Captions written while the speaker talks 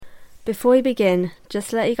Before we begin, just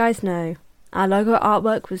to let you guys know, our logo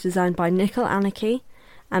artwork was designed by Nickel Anarchy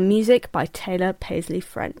and music by Taylor Paisley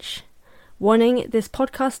French. Warning, this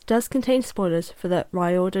podcast does contain spoilers for the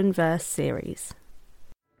Riordan Verse series.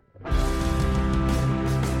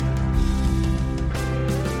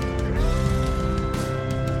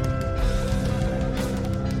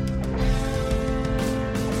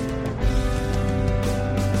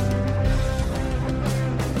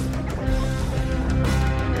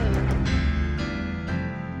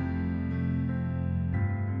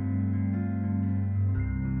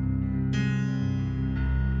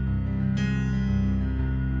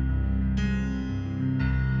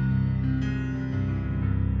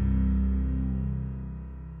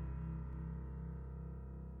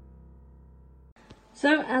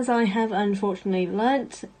 So, as I have unfortunately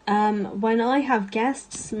learnt, when I have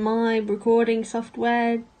guests, my recording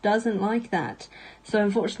software doesn't like that. So,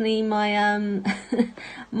 unfortunately, my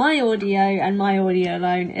my audio and my audio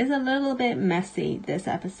alone is a little bit messy this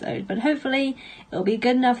episode. But hopefully, it'll be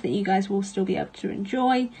good enough that you guys will still be able to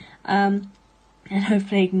enjoy, and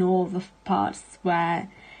hopefully ignore the parts where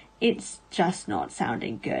it's just not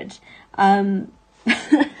sounding good.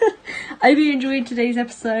 I hope you enjoyed today's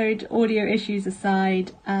episode, audio issues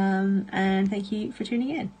aside, and thank you for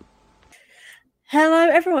tuning in. Hello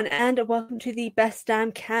everyone, and welcome to the Best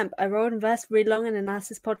Damn Camp, a Riordan Verse read-along and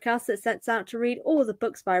analysis podcast that sets out to read all the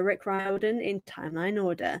books by Rick Riordan in timeline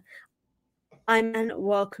order. And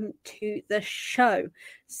welcome to the show.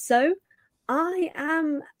 So, I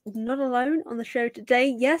am not alone on the show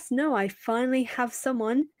today. Yes, no, I finally have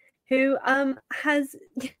someone who has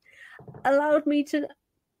allowed me to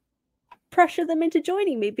pressure them into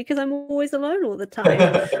joining me because I'm always alone all the time.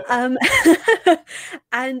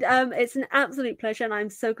 And it's an absolute pleasure, and I'm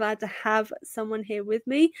so glad to have someone here with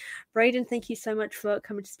me. Brayden, thank you so much for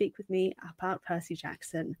coming to speak with me about Percy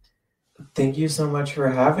Jackson. Thank you so much for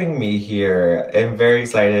having me here. I'm very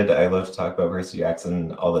excited. I love to talk about Percy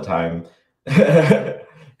Jackson all the time.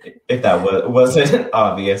 If that wasn't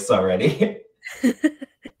obvious already.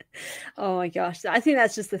 Oh my gosh, I think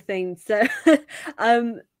that's just the thing. So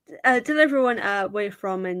tell everyone where you're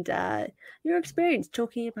from and your experience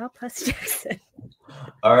talking about Percy Jackson.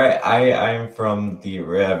 All right, I'm from the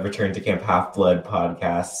Return to Camp Half-Blood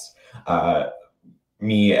podcast.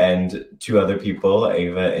 Me and two other people,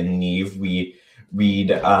 Ava and Neve, we read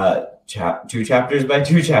two chapters by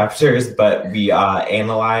two chapters, but we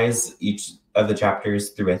analyze each of the chapters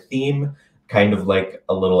through a theme, kind of like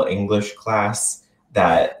a little English class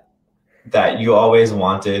that you always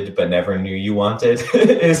wanted but never knew you wanted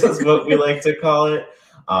is what we like to call it.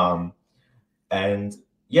 And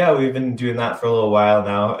yeah, we've been doing that for a little while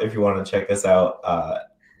now. If you want to check us out,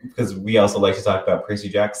 because we also like to talk about Percy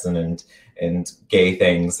Jackson and gay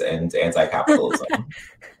things and anti-capitalism.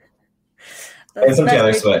 And some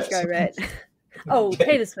Taylor Swift. Oh,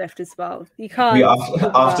 Taylor Swift as well. You can't. We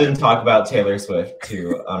often talk about Taylor Swift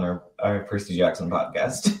too on our Percy Jackson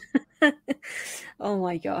podcast. Oh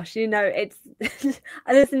my gosh, it's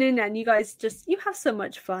I listen in and you guys you have so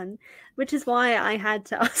much fun, which is why I had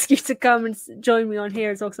to ask you to come and join me on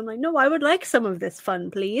here as well. I'm like, no, I would like some of this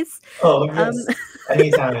fun, please. Oh, yes.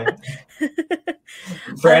 Anytime.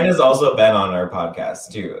 Fran has also been on our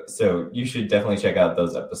podcast too, so you should definitely check out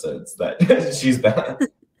those episodes that she's been on.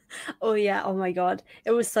 Oh yeah, oh my god,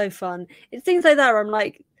 it was so fun. It's things like that where I'm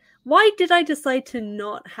like, why did I decide to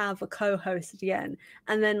not have a co-host again?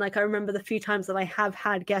 And then, I remember the few times that I have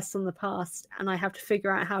had guests on the past and I have to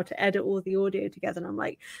figure out how to edit all the audio together. And I'm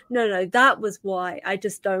like, no, that was why. I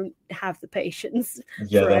just don't have the patience.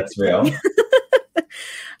 Yeah, that's real.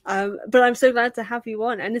 But I'm so glad to have you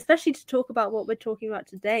on, and especially to talk about what we're talking about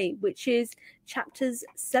today, which is chapters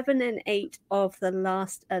 7 and 8 of The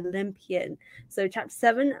Last Olympian. So chapter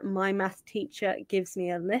 7, my math teacher gives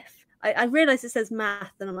me a lift. I realize it says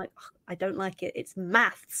math, and I'm like, I don't like it. It's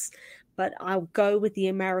maths, but I'll go with the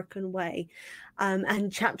American way.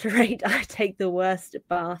 And chapter 8, I take the worst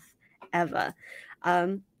bath ever.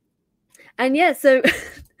 And yeah, so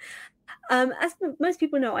as most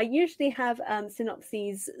people know, I usually have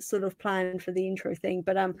synopses sort of planned for the intro thing,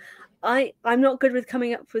 but I'm not good with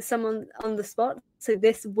coming up with someone on the spot. So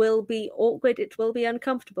this will be awkward. It will be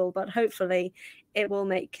uncomfortable, but hopefully it will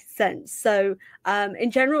make sense. So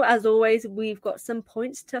in general, as always, we've got some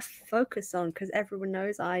points to focus on because everyone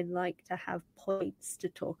knows I like to have points to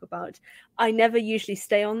talk about. I never usually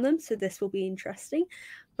stay on them, so this will be interesting.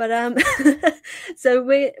 But so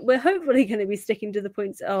we're hopefully going to be sticking to the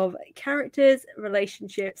points of characters,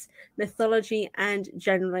 relationships, mythology, and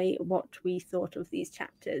generally what we thought of these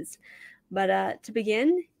chapters. But to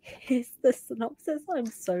begin, here's the synopsis. I'm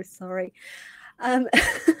so sorry.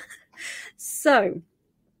 So,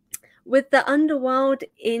 with the underworld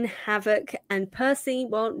in havoc and Percy,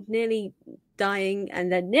 well, nearly dying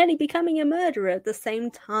and then nearly becoming a murderer at the same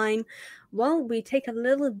time, well, we take a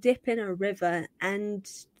little dip in a river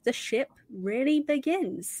and the ship really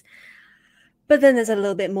begins. But then there's a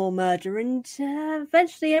little bit more murder and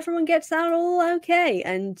eventually everyone gets out all okay.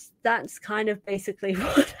 And that's kind of basically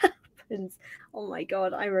what happens. Oh my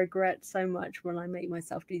God, I regret so much when I make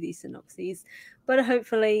myself do these synopses. But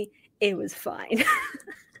hopefully it was fine.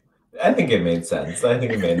 I think it made sense. I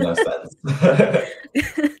think it made enough sense.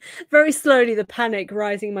 Very slowly, the panic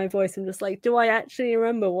rising in my voice. I'm just like, do I actually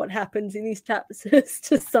remember what happens in these chapters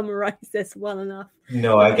to summarize this well enough?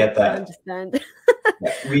 No, I get that. I understand.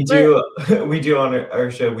 We do on our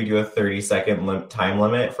show, we do a 30-second time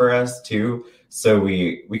limit for us too. So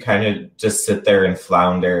we kind of just sit there and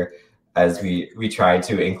flounder as we try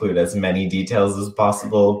to include as many details as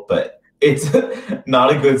possible, but it's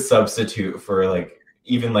not a good substitute for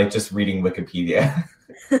even just reading Wikipedia.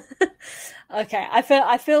 Okay,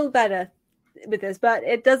 I feel better with this, but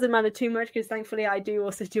it doesn't matter too much because thankfully I do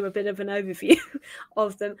also do a bit of an overview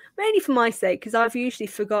of them, mainly for my sake, because I've usually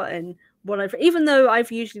forgotten what even though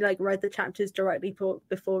I've usually read the chapters directly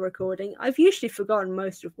before recording, I've usually forgotten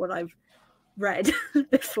most of what I've read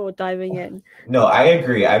before diving in. No, I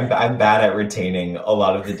agree. I'm bad at retaining a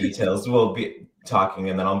lot of the details. We'll be talking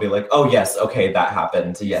and then I'll be like, oh yes, okay, that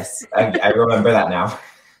happened. Yes, I remember that now.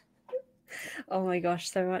 Oh my gosh,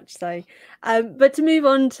 so much so. But to move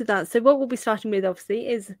on to that, so what we'll be starting with obviously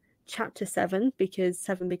is chapter 7, because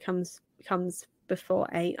 7 comes before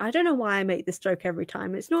 8. I don't know why I make this joke every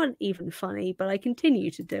time. It's not even funny, but I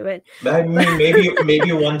continue to do it. I mean,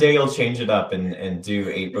 maybe one day you'll change it up and do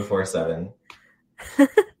 8 before 7.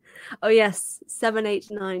 Oh yes, 7,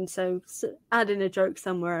 8, 9. So add in a joke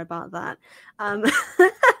somewhere about that.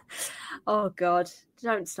 Oh God,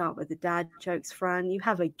 don't start with the dad jokes, Fran. You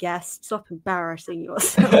have a guest. Stop embarrassing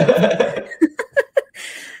yourself.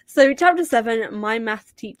 So chapter 7, my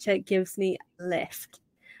math teacher gives me a lift.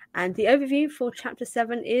 And the overview for chapter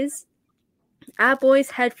 7 is: our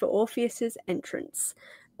boys head for Orpheus's entrance.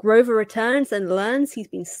 Grover returns and learns he's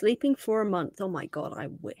been sleeping for a month. Oh my God, I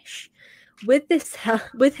wish. With his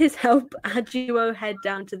help, our duo head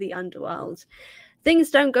down to the underworld. Things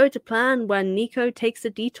don't go to plan when Nico takes a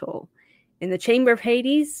detour. In the Chamber of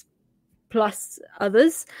Hades, plus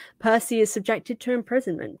others, Percy is subjected to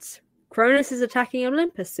imprisonment. Cronus is attacking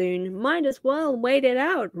Olympus soon. Might as well wait it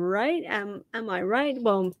out, right? Am I right?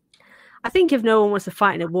 Well, I think if no one wants to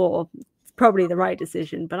fight in a war, it's probably the right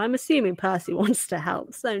decision, but I'm assuming Percy wants to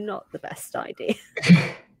help, so not the best idea.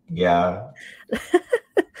 Yeah.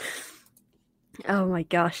 Oh my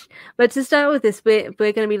gosh. But to start with this, we're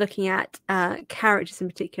going to be looking at characters in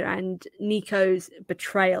particular and Nico's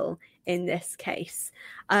betrayal in this case.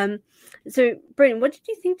 So, Brayden, what did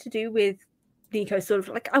you think to do with Nico sort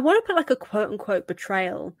of I want to put a quote-unquote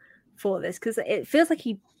betrayal for this, because it feels like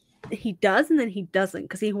he does and then he doesn't,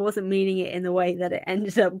 because he wasn't meaning it in the way that it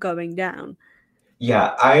ended up going down.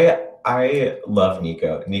 Yeah, I love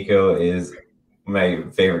Nico. Nico is my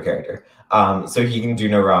favorite character. So he can do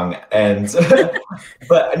no wrong. And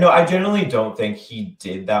but no, I generally don't think he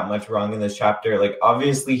did that much wrong in this chapter.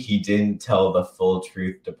 Obviously he didn't tell the full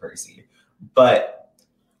truth to Percy, but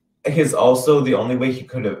his also the only way he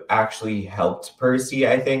could have actually helped Percy,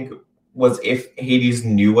 I think, was if Hades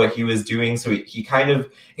knew what he was doing. So he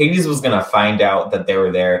Hades was gonna find out that they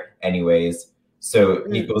were there anyways. So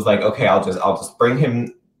Nico was like, okay, I'll just bring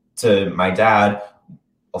him to my dad.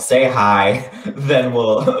 I'll say hi, then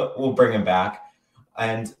we'll bring him back.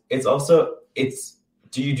 And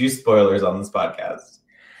do you do spoilers on this podcast?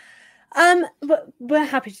 But we're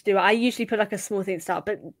happy to do it. I usually put a small thing at the start,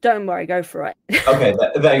 but don't worry, go for it. Okay,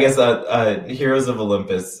 I guess Heroes of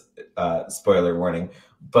Olympus spoiler warning.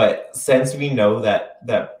 But since we know that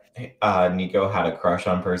Nico had a crush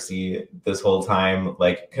on Percy this whole time,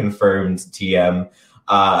 confirmed TM,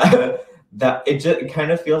 that it just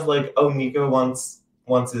kind of feels like, oh, Nico wants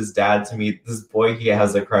his dad to meet this boy he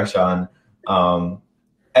has a crush on, and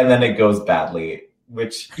then it goes badly,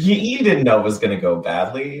 which he didn't know was going to go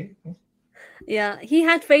badly. Yeah, he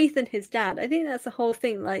had faith in his dad. I think that's the whole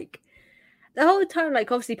thing. The whole time,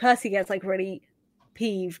 obviously Percy gets really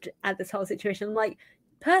peeved at this whole situation. I'm like,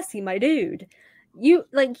 Percy, my dude, you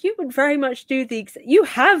would very much do you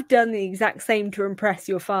have done the exact same to impress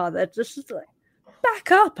your father. Just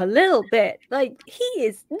back up a little bit.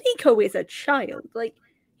 Nico is a child.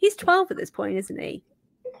 He's 12 at this point, isn't he?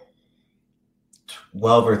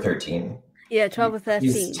 12 or 13. Yeah, 12 or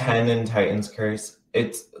 13. He's 10 in Titan's Curse.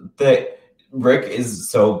 It's Rick is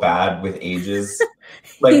so bad with ages.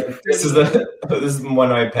 This is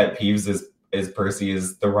one of my pet peeves is is Percy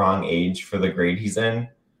is the wrong age for the grade he's in.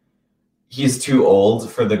 He's too old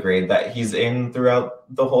for the grade that he's in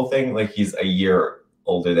throughout the whole thing. Like, he's a year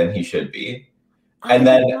older than he should be. I did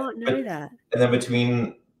not know that. And then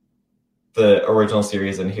between the original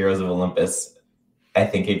series and Heroes of Olympus, I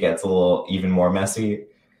think it gets a little even more messy.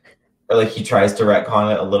 Or like he tries to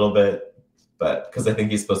retcon it a little bit, but because I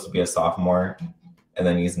think he's supposed to be a sophomore and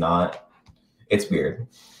then he's not. It's weird.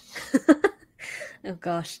 Oh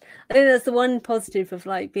gosh, I think that's the one positive of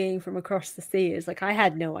like being from across the sea is like I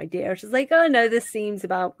had no idea. I was just like, oh no, this seems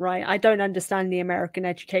about right. I don't understand the American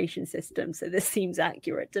education system, so this seems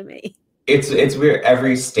accurate to me. It's weird.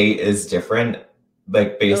 Every state is different,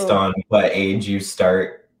 like based on what age you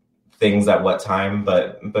start things at what time.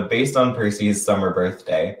 But based on Percy's summer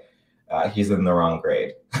birthday, he's in the wrong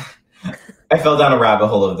grade. I fell down a rabbit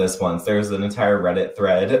hole of this once. There's an entire Reddit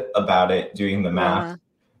thread about it, doing the math.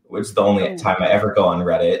 Which is the only time I ever go on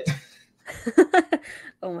Reddit.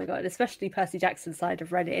 Oh my god, especially Percy Jackson's side of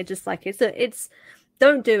Reddit. It's just like it's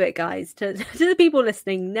don't do it, guys. To the people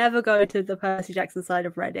listening, never go to the Percy Jackson side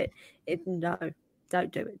of Reddit. No,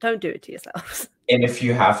 don't do it. Don't do it to yourselves. And if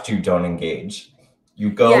you have to, don't engage. You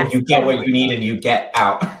go, you get what you need, and you get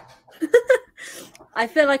out. I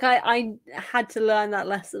feel like I had to learn that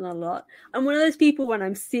lesson a lot. I'm one of those people when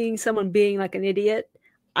I'm seeing someone being like an idiot,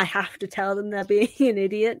 I have to tell them they're being an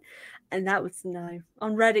idiot. And that was no.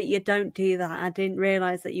 On Reddit, you don't do that. I didn't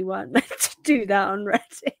realize that you weren't meant to do that on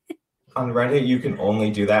Reddit. On Reddit, you can only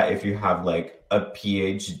do that if you have like a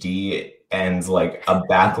PhD and like a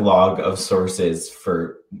backlog of sources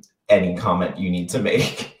for any comment you need to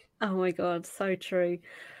make. Oh my god, so true.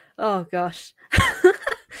 Oh gosh.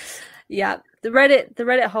 Yeah, the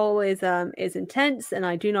Reddit hole is intense and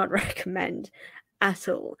I do not recommend at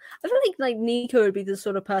all. I feel like Nico would be the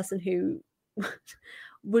sort of person who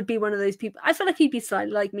would be one of those people. I feel like he'd be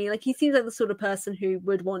slightly like me. Like he seems like the sort of person who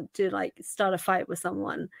would want to like start a fight with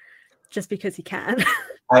someone just because he can.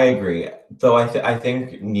 I agree. Though I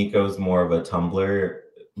think Nico's more of a Tumblr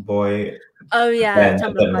boy. Oh yeah,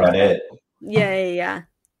 than Reddit. Yeah.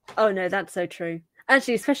 Oh no, that's so true.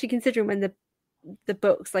 Actually, especially considering when the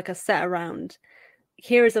books like are set around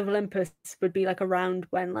Heroes of Olympus would be like around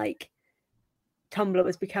when like Tumblr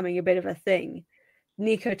was becoming a bit of a thing.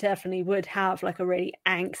 Nico definitely would have like a really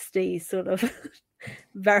angsty sort of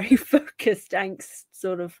very focused angst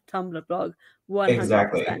sort of Tumblr blog. 100%.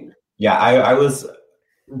 Exactly. Yeah, I was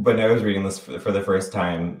when I was reading this for the first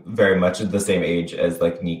time very much at the same age as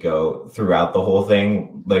like Nico throughout the whole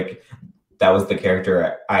thing. Like that was the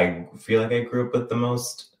character I feel like I grew up with the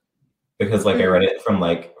most because like I read it from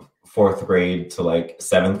like 4th grade to like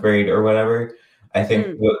 7th grade or whatever. I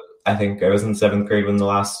think I was in 7th grade when the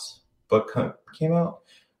last book came out.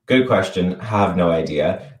 Good question. Have no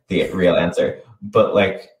idea the real answer. But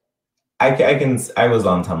like, I was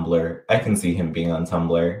on Tumblr. I can see him being on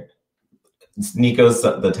Tumblr. Nico's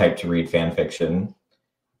the type to read fan fiction.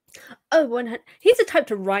 Oh, he's the type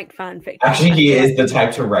to write fan fiction. Actually, he is the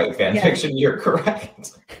type to write fan fiction. You're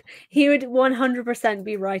correct. He would 100%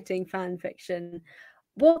 be writing fan fiction.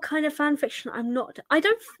 What kind of fan fiction?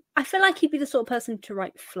 I feel like he'd be the sort of person to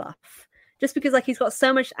write fluff. Just because like he's got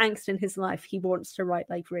so much angst in his life, he wants to write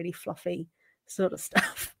like really fluffy sort of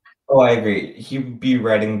stuff. Oh, I agree. He'd be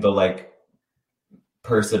writing the like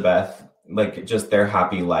Percabeth, like just their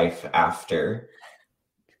happy life after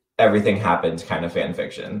everything happened kind of fan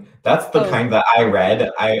fiction. That's the kind that I read.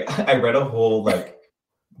 I read a whole like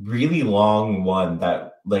really long one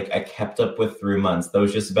that like I kept up with through months. That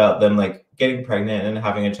was just about them like getting pregnant and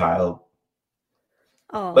having a child.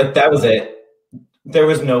 Oh, but that was it. There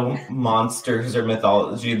was no monsters or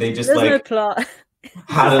mythology. They just no plot.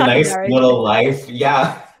 Had a nice little life.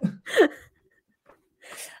 Yeah.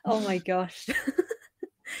 Oh my gosh.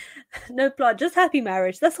 No plot, just happy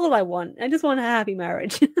marriage. That's all I want. I just want a happy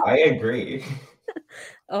marriage. I agree.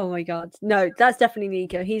 Oh my god. No, that's definitely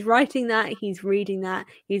Nico. He's writing that, he's reading that,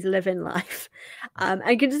 he's living life.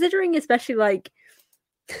 And considering especially like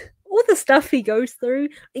all the stuff he goes through,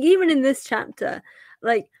 like, even in this chapter,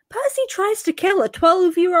 like Percy tries to kill a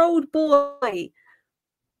 12-year-old boy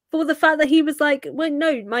for the fact that he was like, well,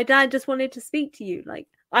 no, my dad just wanted to speak to you. Like,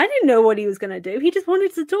 I didn't know what he was going to do. He just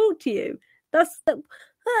wanted to talk to you.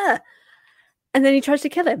 And then he tries to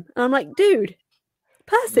kill him. And I'm like, dude,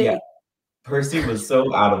 Percy. Yeah. Percy was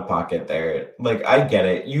so out of pocket there. Like, I get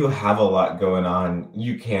it. You have a lot going on.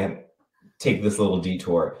 You can't take this little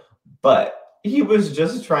detour. But he was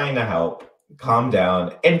just trying to help. Calm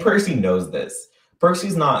down. And Percy knows this.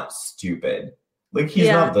 Percy's not stupid. Like, he's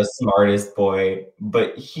not the smartest boy,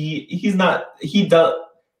 but he's not, he does.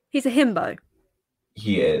 He's a himbo.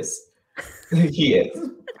 He is. He is.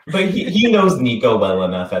 But he knows Nico well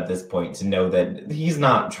enough at this point to know that he's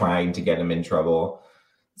not trying to get him in trouble.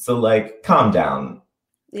 So, like, calm down.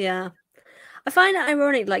 Yeah. I find it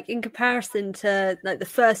ironic, like, in comparison to, like, the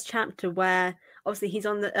first chapter where obviously he's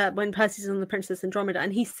on the when Percy's on the Princess Andromeda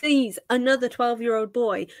and he sees another 12-year-old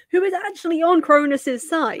boy who is actually on Cronus's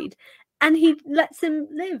side, and he lets him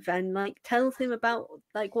live and, like, tells him about,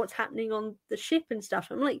 like, what's happening on the ship and stuff.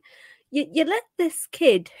 I'm like, you let this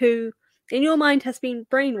kid who in your mind has been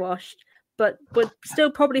brainwashed but would still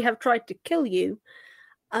probably have tried to kill you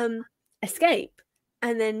escape,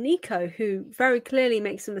 and then Nico, who very clearly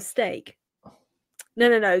makes a mistake,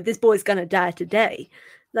 no, this boy's gonna die today.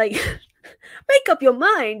 Like, make up your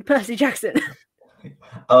mind, Percy Jackson.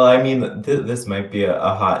 Oh, I mean, this might be a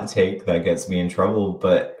hot take that gets me in trouble,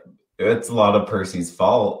 but it's a lot of Percy's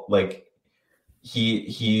fault. Like,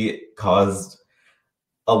 he caused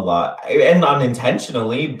a lot, and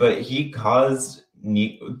unintentionally, but he caused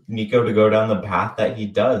Nico to go down the path that he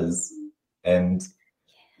does, and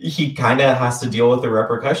he kind of has to deal with the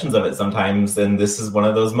repercussions of it sometimes. And this is one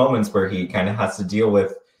of those moments where he kind of has to deal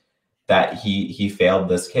with that he failed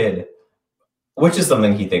this kid, which is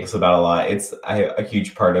something he thinks about a lot. It's a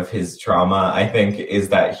huge part of his trauma, I think, is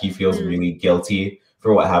that he feels really guilty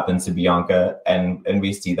for what happened to Bianca, and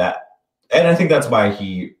we see that. And I think that's why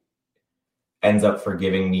he ends up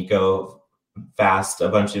forgiving Nico fast a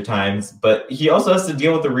bunch of times, but he also has to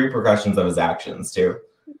deal with the repercussions of his actions too.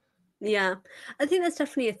 Yeah, I think that's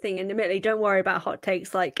definitely a thing. And admittedly, don't worry about hot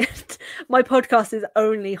takes. Like, my podcast is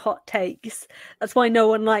only hot takes. That's why no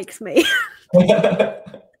one likes me.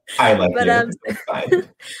 I like you. It's fine.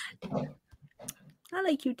 I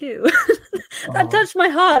like you too. That touched my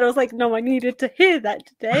heart. I was like, no, I needed to hear that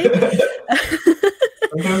today.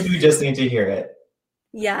 Sometimes we just need to hear it.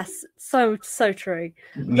 Yes, so true.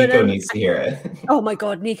 Nico needs to hear it. Oh my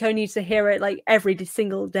God, Nico needs to hear it like every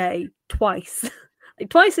single day, twice. Like,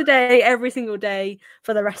 twice a day, every single day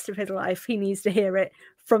for the rest of his life. He needs to hear it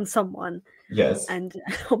from someone. Yes. And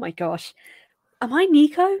oh my gosh. Am I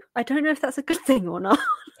Nico? I don't know if that's a good thing or not.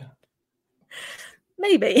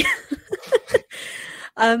 Maybe.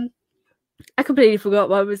 I completely forgot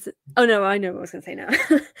what I was. Oh no, I know what I was going to say now.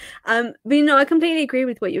 But you know, I completely agree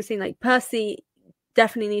with what you were saying. Like, Percy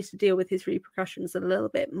definitely needs to deal with his repercussions a little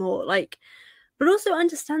bit more. Like, but also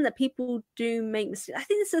understand that people do make mistakes. I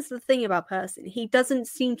think this is the thing about Percy. He doesn't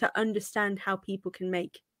seem to understand how people can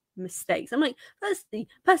make mistakes. I'm like,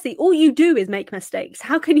 Percy, all you do is make mistakes.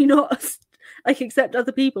 How can you not like accept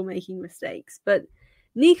other people making mistakes? But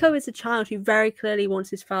Nico is a child who very clearly wants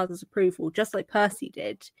his father's approval, just like Percy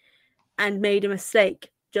did, and made a mistake,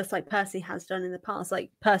 just like Percy has done in the past.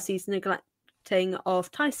 Like, Percy's neglecting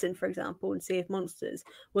of Tyson, for example, in Sea of Monsters,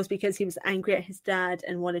 was because he was angry at his dad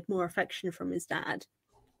and wanted more affection from his dad.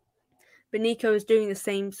 But Nico is doing the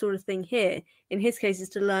same sort of thing here. In his case, is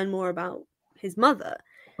to learn more about his mother.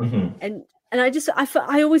 Mm-hmm. And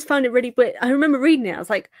I always found it really weird. I remember reading it. I was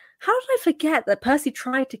like, how did I forget that Percy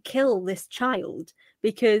tried to kill this child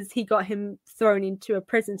because he got him thrown into a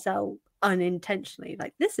prison cell unintentionally?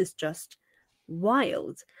 Like, this is just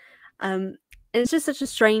wild. And it's just such a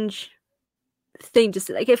strange thing. Just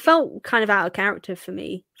like, it felt kind of out of character for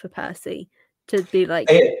me, for Percy, to be like,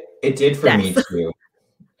 it did for me too.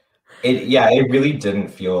 It really didn't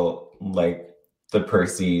feel like the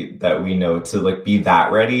Percy that we know to like be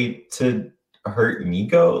that ready to hurt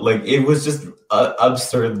Nico. Like, it was just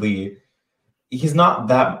absurdly. He's not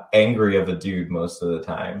that angry of a dude most of the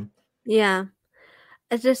time. Yeah.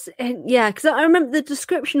 Because I remember the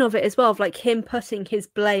description of it as well, of like him putting his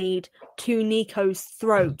blade to Nico's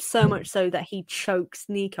throat, so much so that he chokes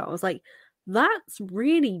Nico. I was like, that's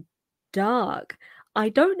really dark. I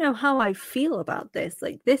don't know how I feel about this.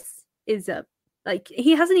 Like, this is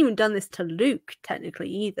he hasn't even done this to Luke technically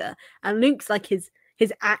either, and Luke's like his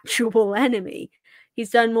actual enemy. He's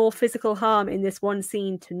done more physical harm in this one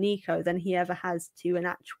scene to Nico than he ever has to an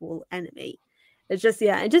actual enemy. It's just,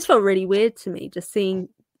 it just felt really weird to me, just seeing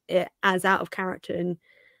it as out of character and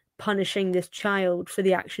punishing this child for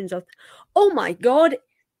the actions of, oh my God,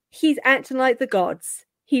 he's acting like the gods.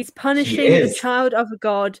 He's punishing the child of a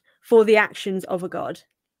god for the actions of a god.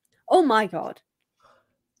 Oh my God.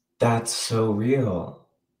 That's so real.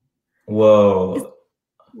 Whoa.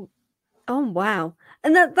 Oh, wow.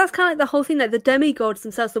 And that's kind of like the whole thing. Like, the demigods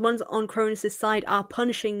themselves, the ones on Cronus's side, are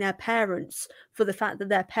punishing their parents for the fact that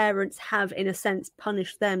their parents have, in a sense,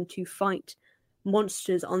 punished them to fight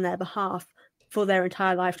monsters on their behalf for their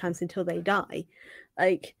entire lifetimes until they die.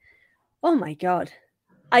 Like, oh my God.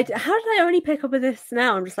 How did I only pick up on this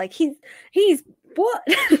now? I'm just like, he's what?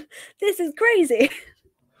 This is crazy.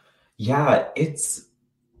 Yeah, it's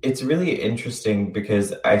it's really interesting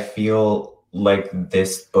because I feel like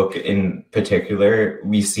this book in particular,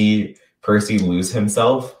 we see Percy lose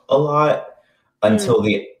himself a lot until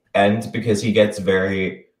the end because he gets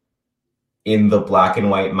very in the black and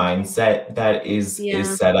white mindset that is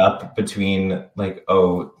set up between like,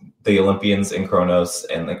 oh, the Olympians and Kronos,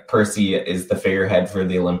 and like Percy is the figurehead for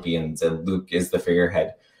the Olympians and Luke is the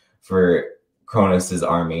figurehead for Kronos's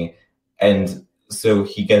army. And so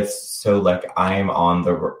he gets so like,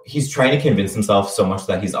 he's trying to convince himself so much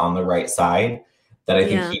that he's on the right side that I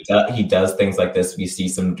think he does things like this. We see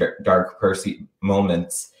some dark Percy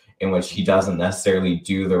moments in which he doesn't necessarily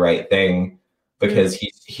do the right thing because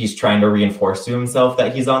he's trying to reinforce to himself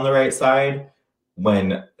that he's on the right side,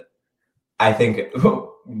 when I think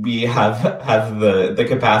we have the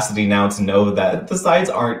capacity now to know that the sides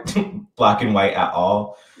aren't black and white at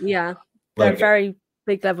all. Yeah, they're very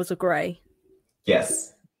big levels of gray.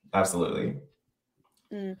 Yes, absolutely.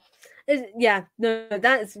 Yeah, no,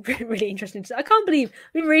 that's really interesting. I can't believe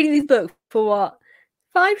I've been reading these books for what,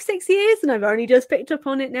 5-6 years, and I've only just picked up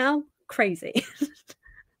on it now. Crazy.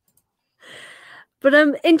 But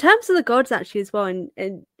in terms of the gods, actually, as well,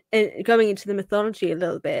 and going into the mythology a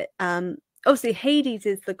little bit, obviously Hades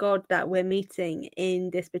is the god that we're meeting in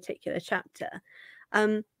this particular chapter,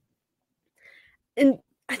 and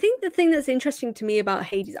I think the thing that's interesting to me about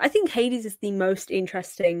Hades, I think Hades is the most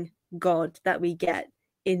interesting god that we get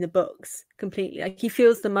in the books completely. Like, he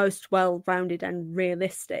feels the most well-rounded and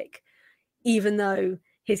realistic, even though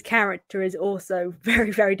his character is also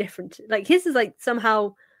very, very different. Like, his is like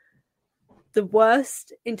somehow the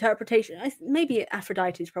worst interpretation. Maybe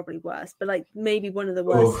Aphrodite is probably worse, but like maybe one of the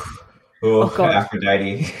worst. Oh God.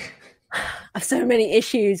 Aphrodite. I have so many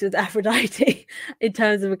issues with Aphrodite in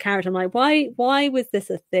terms of a character. I'm like, why was this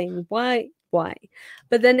a thing? Why?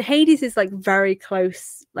 But then Hades is like very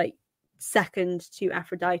close, like second to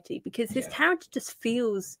Aphrodite, because his character just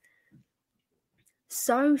feels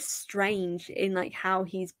so strange in like how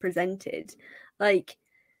he's presented. Like,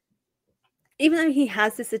 even though he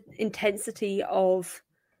has this intensity of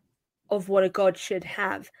what a god should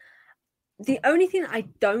have, the only thing I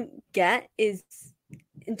don't get is,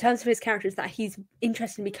 in terms of his character, is that he's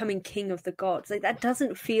interested in becoming king of the gods. Like, that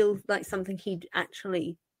doesn't feel like something he'd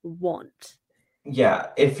actually want. Yeah,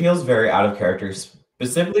 it feels very out of character,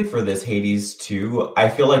 specifically for this Hades too. I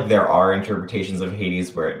feel like there are interpretations of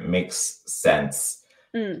Hades where it makes sense.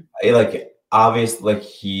 Like, obviously, like,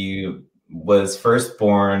 he was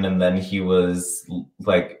firstborn, and then he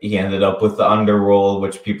ended up with the underworld,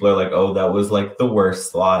 which people are like, oh, that was like the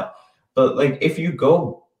worst slot. But like, if you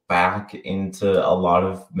go back into a lot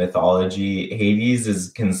of mythology, Hades is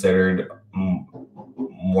considered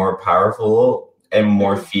more powerful and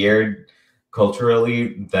more feared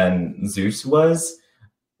culturally than Zeus was,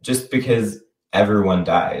 just because everyone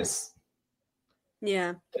dies.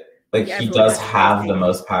 Yeah. Like, he does have the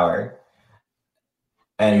most power.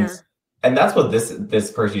 And that's what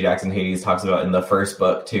this Percy Jackson Hades talks about in the first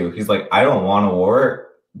book too. He's like, I don't want a war.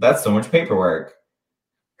 That's so much paperwork.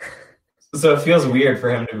 So it feels weird for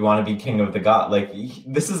him to want to be king of the god. Like,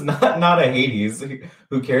 this is not a Hades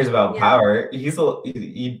who cares about power.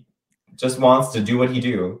 He just wants to do what he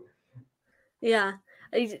do. Yeah.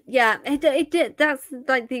 It did. That's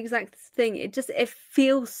like the exact thing. It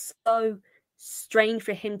feels so strange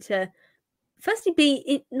for him to firstly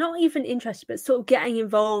be not even interested, but sort of getting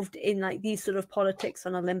involved in like these sort of politics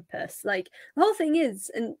on Olympus. Like, the whole thing is,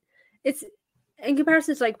 and it's in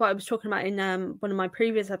comparison to like what I was talking about in one of my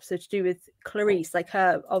previous episodes to do with Clarice, like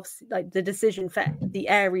her, obviously, like the decision for the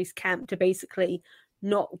Ares camp to basically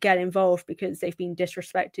not get involved because they've been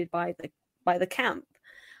disrespected by the camp.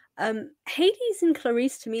 Hades and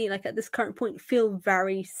Clarice, to me, like at this current point, feel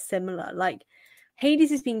very similar. Like,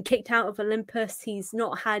 Hades has been kicked out of Olympus. He's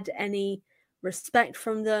not had any respect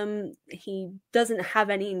from them. He doesn't have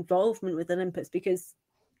any involvement with Olympus because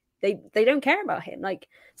they don't care about him. Like,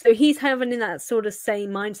 so he's having in that sort of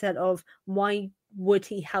same mindset of, why would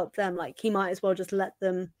he help them? Like, he might as well just let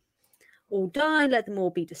them all die, let them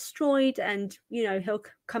all be destroyed, and he'll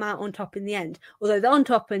come out on top in the end. Although the on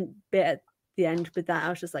top and bit at the end with that, I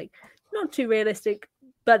was just like, not too realistic.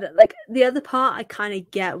 But like, the other part, I kind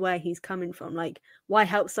of get where he's coming from. Like, why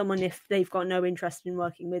help someone if they've got no interest in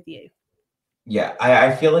working with you? Yeah,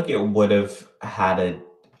 I feel like it would have had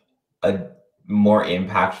a more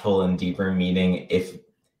impactful and deeper meaning if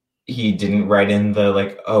he didn't write in the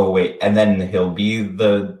like, oh wait, and then he'll be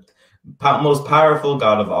the most powerful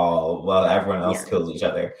god of all while everyone else kills each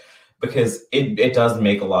other, because it does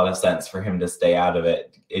make a lot of sense for him to stay out of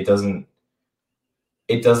it. It doesn't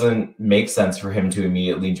make sense for him to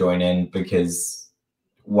immediately join in, because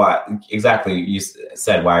why exactly you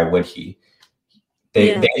said, why would he?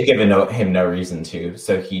 They've given him no reason to,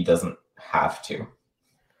 so he doesn't have to.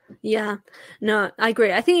 Yeah, no, I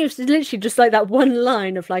agree. I think it was literally just like that one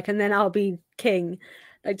line of like, and then I'll be king.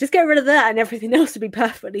 Like, just get rid of that and everything else will be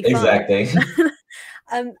perfectly fine. Exactly.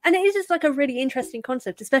 And it is just like a really interesting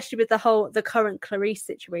concept, especially with the current Clarice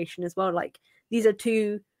situation as well. Like, these are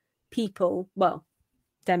two people, well,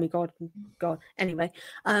 demigod, God, anyway,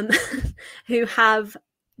 who have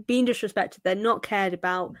been disrespected. They're not cared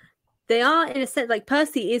about. They are, in a sense, like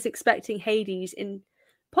Percy is expecting Hades in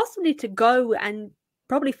possibly to go and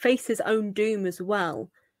probably face his own doom as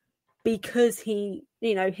well, because he,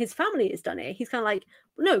 his family has done it. He's kind of like,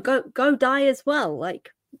 no, go die as well.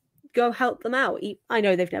 Like, go help them out. I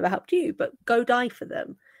know they've never helped you, but go die for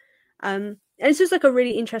them. And it's just like a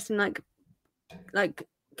really interesting like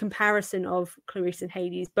comparison of Clarice and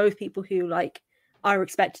Hades, both people who like are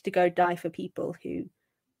expected to go die for people who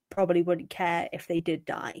probably wouldn't care if they did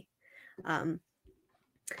die.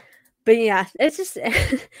 But yeah, it's just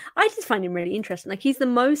I just find him really interesting. Like, he's the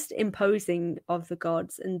most imposing of the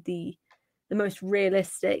gods and the most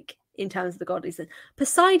realistic in terms of the god.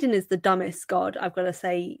 Poseidon is the dumbest god, I've got to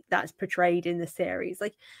say, that's portrayed in the series.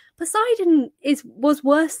 Like, Poseidon was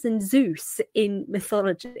worse than Zeus in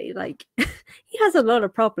mythology. Like, he has a lot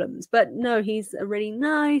of problems, but no, he's a really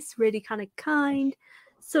nice, really kind of kind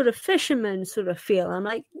sort of fisherman sort of feel. I'm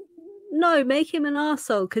like, no, make him an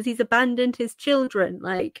arsehole because he's abandoned his children.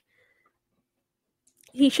 Like,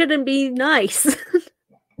 he shouldn't be nice.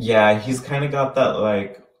 Yeah, he's kind of got that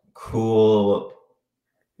like cool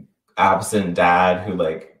absent dad who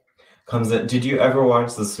like comes in. Did you ever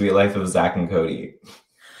watch The Sweet Life of Zack and Cody?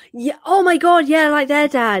 Yeah. Oh my god. Yeah, like their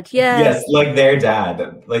dad. Yeah. Yes, like their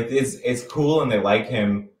dad. Like it's cool, and they like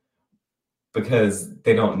him because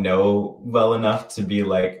they don't know well enough to be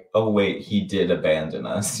like, oh wait, he did abandon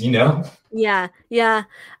us, Yeah, yeah.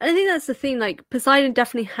 And I think that's the thing. Like, Poseidon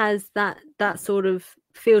definitely has that sort of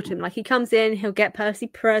feel to him. Like, he comes in, he'll get Percy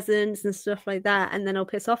presents and stuff like that, and then he'll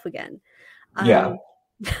piss off again. Yeah.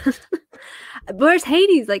 Whereas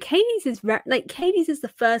Hades is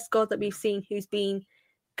the first god that we've seen who's been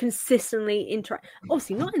consistently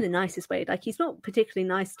obviously not in the nicest way. Like, he's not particularly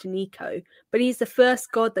nice to Nico, but he's the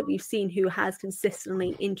first god that we've seen who has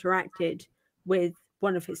consistently interacted with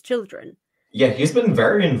one of his children. Yeah, he's been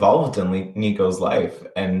very involved in Nico's life,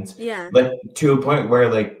 and like to a point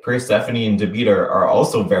where like Persephone and Demeter are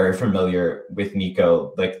also very familiar with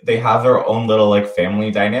Nico. Like, they have their own little like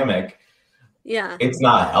family dynamic. Yeah, it's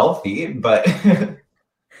not healthy, but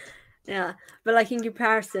yeah, but like in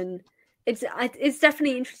comparison, it's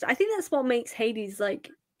definitely interesting. I think that's what makes Hades,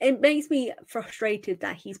 like, it makes me frustrated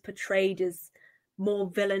that he's portrayed as more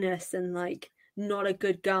villainous and like not a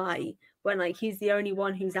good guy, when like he's the only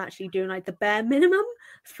one who's actually doing like the bare minimum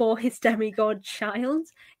for his demigod child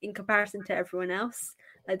in comparison to everyone else.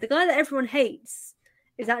 Like, the guy that everyone hates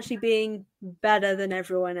is actually being better than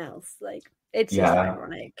everyone else. Like, it's just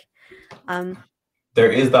ironic.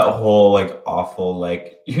 There is that whole like awful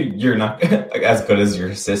like you're not as good as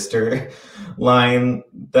your sister line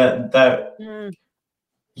that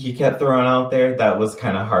he kept throwing out there. That was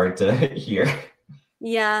kind of hard to hear.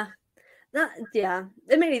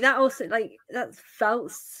 Admittedly, that also, like, that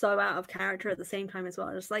felt so out of character at the same time as well.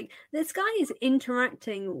 It's like, this guy is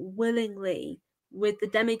interacting willingly with the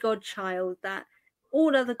demigod child that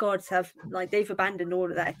all other gods have, like, they've abandoned all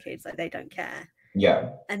of their kids, like, they don't care.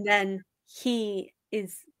 Yeah. And then he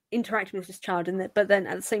is interacting with this child, but then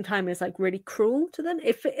at the same time is like really cruel to them.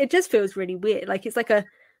 It just feels really weird. Like, it's like a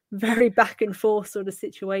very back and forth sort of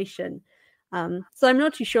situation. So I'm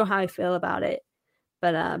not too sure how I feel about it,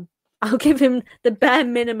 but I'll give him the bare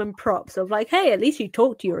minimum props of like, hey, at least you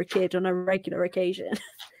talk to your kid on a regular occasion.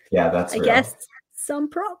 Yeah, that's I guess some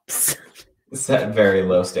props. Set very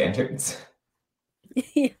low standards.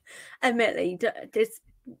 Admittedly,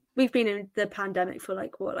 we've been in the pandemic for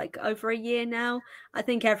like over a year now. I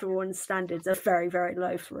think everyone's standards are very, very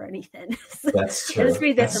low for anything. That's true. I just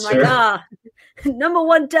read this, I'm like, number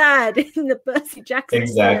one dad in the Percy Jackson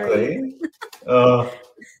exactly. Oh.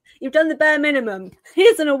 You've done the bare minimum.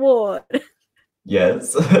 Here's an award.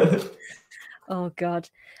 Yes. Oh God.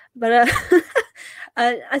 But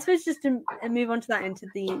I suppose just to move on to that into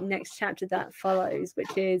the next chapter that follows,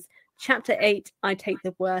 which is chapter 8, I Take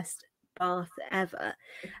the Worst Bath Ever.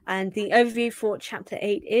 And the overview for chapter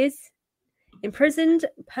 8 is: imprisoned,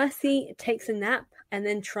 Percy takes a nap and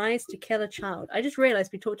then tries to kill a child. I just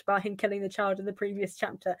realized we talked about him killing the child in the previous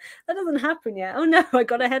chapter. That doesn't happen yet. Oh no, I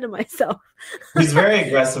got ahead of myself. He's very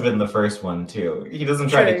aggressive in the first one too. He doesn't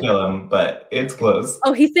try to kill him, but it's close.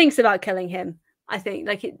 Oh, he thinks about killing him. I think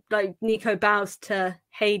like Nico bows to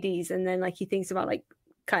Hades, and then like he thinks about like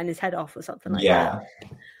cutting his head off or something like that.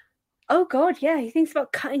 Oh God, yeah, he thinks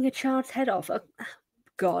about cutting a child's head off. Oh,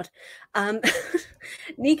 God.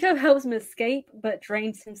 Nico helps him escape, but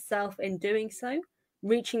drains himself in doing so,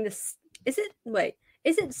 reaching the.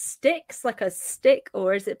 Is it sticks, like a stick,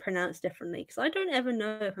 or is it pronounced differently? Because I don't ever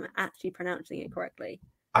know if I'm actually pronouncing it correctly.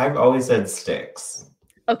 I've always said sticks.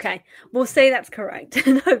 Okay, we'll say that's correct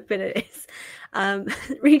and hope that it is.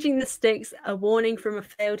 Reaching the sticks, a warning from a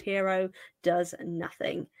failed hero, does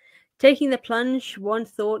nothing. Taking the plunge, one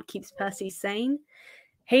thought keeps Percy sane.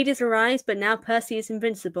 Hades arrives, but now Percy is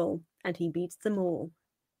invincible, and he beats them all.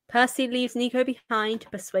 Percy leaves Nico behind to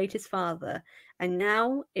persuade his father, and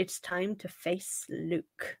now it's time to face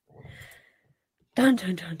Luke. Dun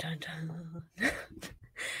dun dun dun dun.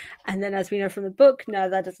 And then, as we know from the book, no,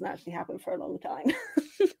 that doesn't actually happen for a long time.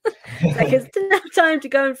 Like, it's enough time to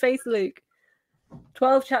go and face Luke.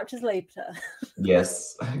 12 chapters later.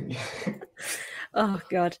 Yes. Oh,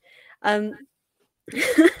 God. But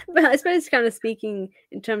I suppose, kind of speaking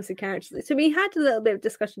in terms of characters, so we had a little bit of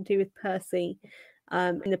discussion too with Percy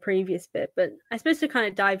in the previous bit, but I suppose to kind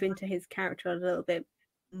of dive into his character a little bit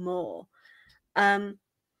more. I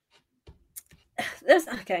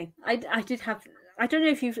don't know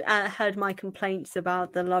if you've heard my complaints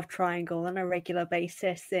about the love triangle on a regular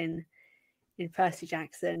basis in Percy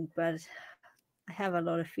Jackson, but I have a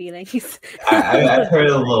lot of feelings. I've heard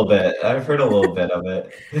a little bit. I've heard a little bit of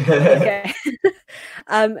it. Okay.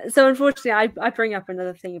 So unfortunately, I bring up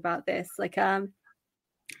another thing about this. Like,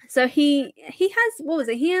 so he has, what was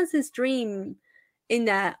it? He has this dream in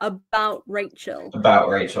there about Rachel. About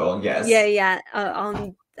Rachel, yes. Yeah.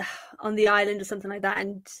 On the island or something like that,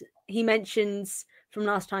 and he mentions from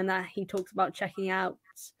last time that he talks about checking out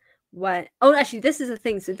where. Oh, actually, this is the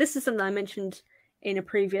thing. So this is something I mentioned in a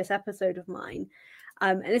previous episode of mine,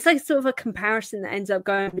 and it's like sort of a comparison that ends up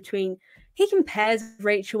going between. He compares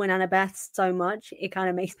Rachel and Annabeth so much, it kind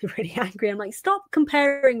of makes me really angry. I'm like, stop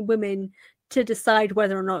comparing women to decide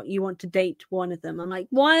whether or not you want to date one of them. I'm like,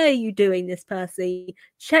 why are you doing this, Percy?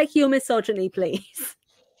 Check your misogyny, please.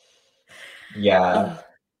 Yeah.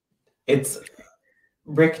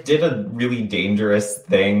 Rick did a really dangerous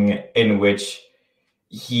thing in which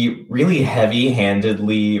he really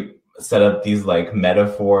heavy-handedly set up these like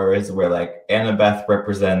metaphors where like Annabeth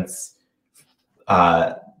represents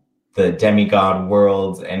the demigod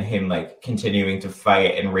world and him like continuing to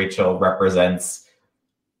fight, and Rachel represents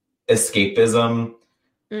escapism.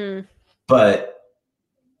 But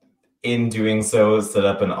in doing so set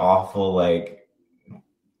up an awful like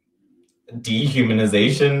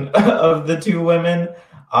dehumanization of the two women.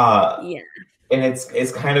 And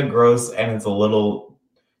it's kind of gross, and it's a little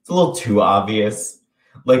too obvious.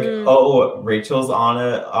 Like, oh, Rachel's on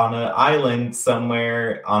an island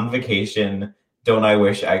somewhere on vacation. Don't I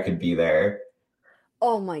wish I could be there?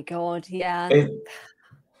 Oh my God, yeah. It's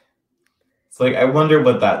like, I wonder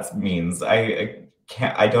what that means. I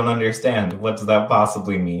don't understand. What does that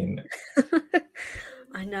possibly mean?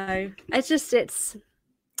 I know. It's just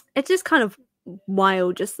kind of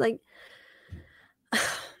wild. Just like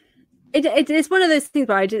it's one of those things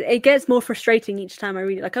where it gets more frustrating each time I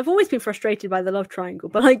read it. Like, I've always been frustrated by the love triangle,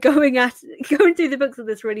 but like going through the books at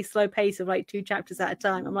this really slow pace of like 2 chapters at a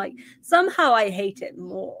time, I'm like, somehow I hate it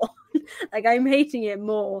more. Like, I'm hating it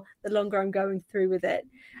more the longer I'm going through with it.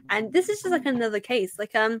 And this is just like another case.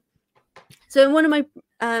 Like, so in one of my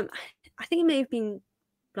I think it may have been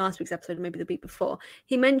last week's episode, maybe the week before,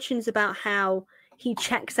 he mentions about how he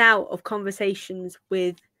checks out of conversations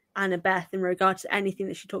with Annabeth in regards to anything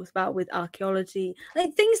that she talks about with archaeology,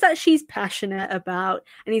 like things that she's passionate about.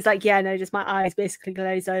 And he's like, yeah, no, just my eyes basically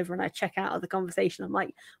glaze over and I check out of the conversation. I'm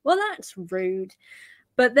like, well, that's rude.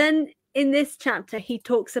 But then in this chapter, he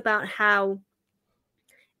talks about how,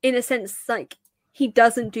 in a sense, like, he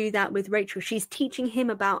doesn't do that with Rachel. She's teaching him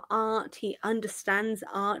about art. He understands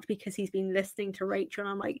art because he's been listening to Rachel. And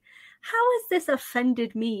I'm like, how has this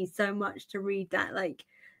offended me so much to read that? Like,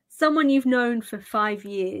 someone you've known for 5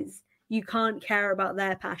 years, you can't care about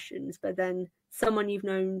their passions. But then someone you've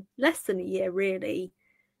known less than a year, really,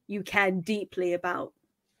 you care deeply about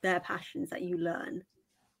their passions that you learn.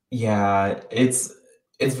 Yeah, it's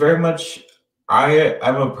very much...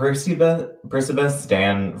 I'm a Percy Beth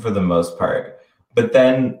stan for the most part. But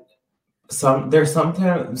then there's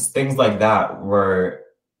sometimes things like that where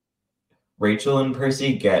Rachel and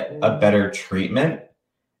Percy get a better treatment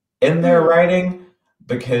in their writing,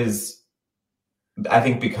 because I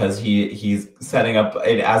think because he's setting up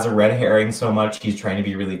it as a red herring so much, he's trying to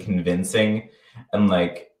be really convincing and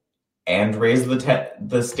raise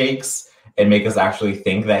the stakes and make us actually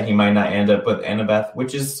think that he might not end up with Annabeth,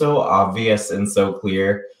 which is so obvious and so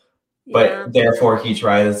clear. But therefore, he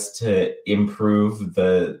tries to improve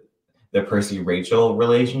the Percy Rachel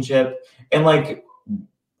relationship, and like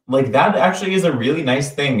that actually is a really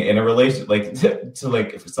nice thing in a relation, like to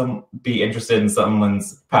like if some be interested in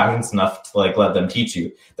someone's passions enough to like let them teach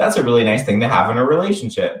you. That's a really nice thing to have in a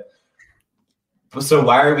relationship. So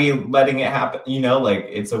why are we letting it happen? You know, like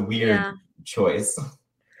it's a weird choice.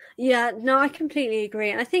 Yeah, no, I completely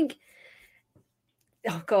agree. And I think,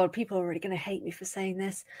 oh God, people are really going to hate me for saying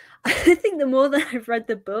this. I think the more that I've read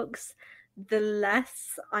the books, the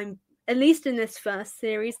less I'm, at least in this first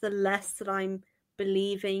series, the less that I'm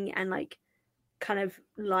believing and like kind of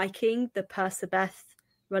liking the Percy-Beth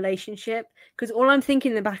relationship. Because all I'm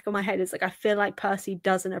thinking in the back of my head is like, I feel like Percy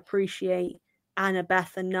doesn't appreciate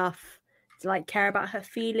Annabeth enough to like care about her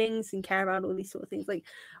feelings and care about all these sort of things. Like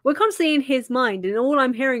we're constantly in his mind, and all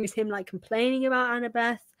I'm hearing is him like complaining about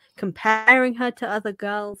Annabeth, comparing her to other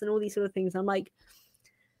girls, and all these sort of things. I'm like,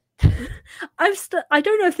 I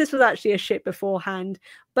don't know if this was actually a ship beforehand,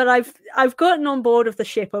 but I've gotten on board of the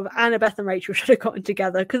ship of Annabeth and Rachel should have gotten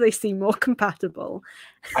together because they seem more compatible.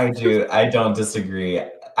 I don't disagree.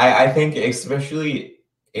 I think especially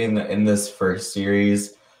in this first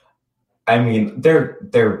series, I mean,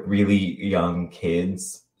 they're really young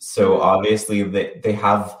kids, so obviously they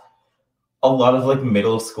have a lot of like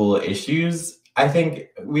middle school issues. I think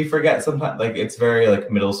we forget sometimes, like it's very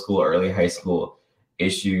like middle school, early high school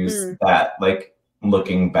issues that like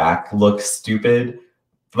looking back look stupid,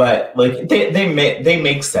 but like they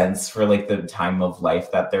make sense for like the time of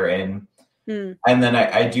life that they're in. And then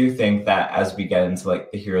I do think that as we get into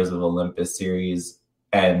like the Heroes of Olympus series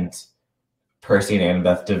and Percy and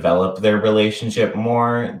Annabeth develop their relationship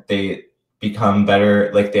more, they become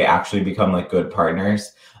better, like they actually become like good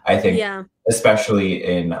partners. I think especially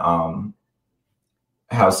in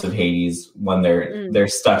House of Hades, when they're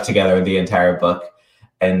stuck together the entire book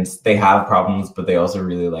and they have problems, but they also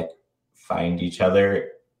really like find each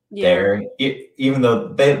other there, even though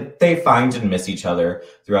they find and miss each other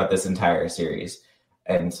throughout this entire series,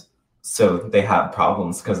 and so they have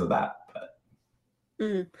problems because of that.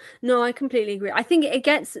 No, I completely agree. I think it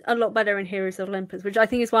gets a lot better in Heroes of Olympus, which I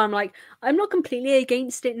think is why I'm like, I'm not completely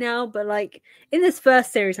against it now, but like in this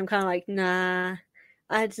first series, I'm kind of like, nah.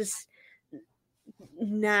 I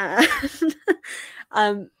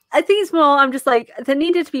think it's more, I'm just like, there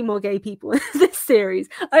needed to be more gay people in this series.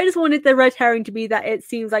 I just wanted the red herring to be that it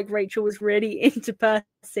seems like Rachel was really into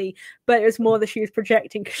Percy, but it was more that she was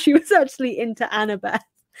projecting because she was actually into Annabeth.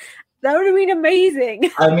 That would have been amazing.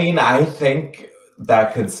 I mean, I think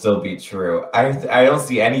that could still be true. I don't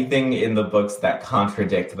see anything in the books that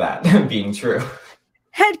contradict that being true.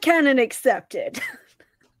 Headcanon accepted.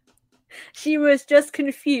 She was just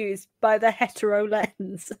confused by the hetero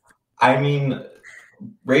lens. I mean,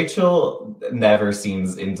 Rachel never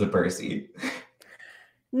seems into Percy.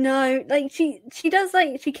 No, like she does,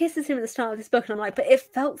 like she kisses him at the start of this book, and I'm like, but it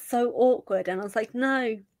felt so awkward, and I was like,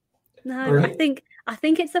 no, I think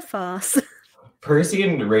it's a farce. Percy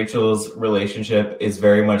and Rachel's relationship is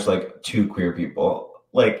very much like two queer people.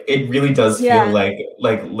 Like it really does feel like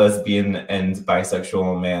lesbian and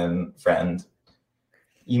bisexual man friend.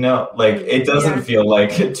 You know, like it doesn't feel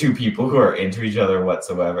like two people who are into each other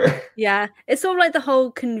whatsoever. Yeah, it's sort of like the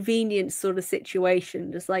whole convenience sort of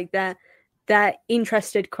situation, just like they're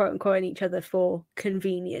interested, quote unquote, in each other for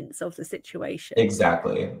convenience of the situation.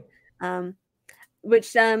 Exactly.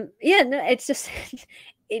 It's just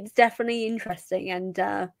it's definitely interesting, and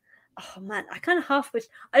oh man, I kind of half wish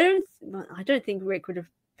I don't think Rick would have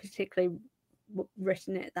particularly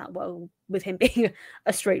written it that well with him being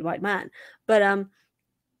a straight white man, but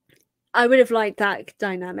I would have liked that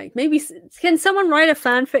dynamic. Maybe can someone write a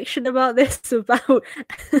fan fiction about this, about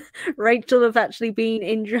Rachel have actually been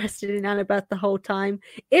interested in Annabeth the whole time?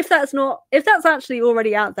 If that's actually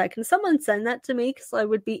already out there, can someone send that to me? Because I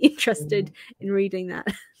would be interested in reading that.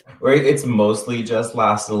 Or it's mostly just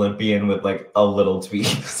Last Olympian with like a little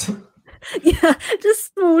tweaks. Yeah,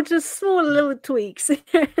 just small little tweaks.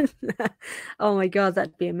 Oh my god,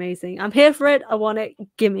 that'd be amazing. I'm here for it. I want it.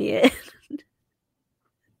 Give me it.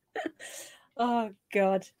 Oh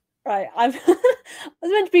god, right. I was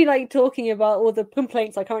meant to be like talking about all the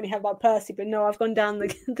complaints I currently have about Percy, but no, I've gone down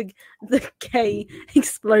the gay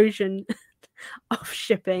explosion of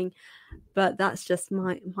shipping. But that's just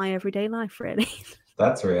my everyday life, really.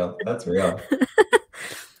 That's real.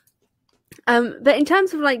 But in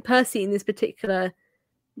terms of like Percy in this particular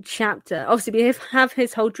chapter, obviously we have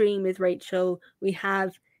his whole dream with Rachel. We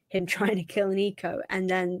have him trying to kill Nico, and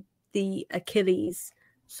then the Achilles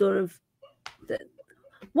sort of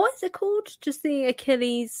what is it called? Just the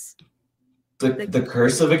Achilles. The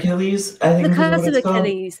Curse of Achilles, I think, The is what Curse of it's called.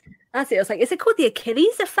 Achilles. That's it. I was like, is it called the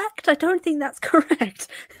Achilles effect? I don't think that's correct.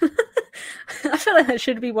 I feel like that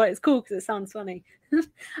should be what it's called because it sounds funny.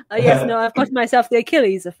 Yes, no, I've got myself the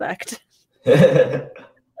Achilles effect.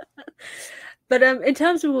 But in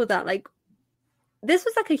terms of all that, like, this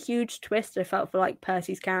was like a huge twist I felt for like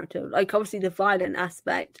Percy's character. Like, obviously the violent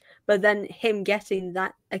aspect, but then him getting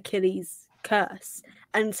that Achilles curse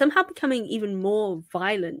and somehow becoming even more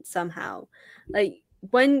violent somehow. Like,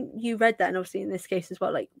 when you read that, and obviously in this case as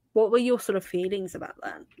well, like, what were your sort of feelings about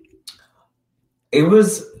that? It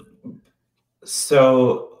was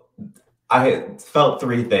so, I felt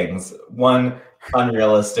three things. One,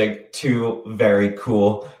 unrealistic. Two, very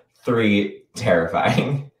cool. Three,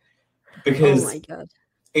 terrifying. Because oh my god,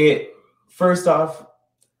 first off,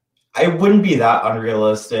 I wouldn't be that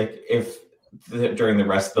unrealistic if during the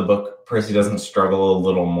rest of the book Percy doesn't struggle a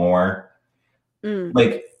little more.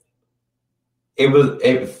 Like,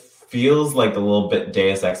 it feels like a little bit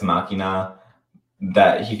Deus Ex Machina,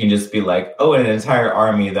 that he can just be like, oh, an entire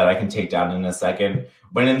army that I can take down in a second.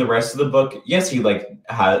 When in the rest of the book, yes, he like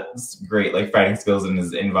has great like fighting skills and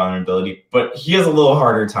his invulnerability, but he has a little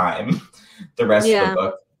harder time the rest of the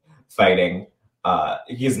book fighting.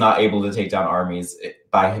 He's not able to take down armies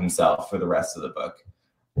by himself for the rest of the book.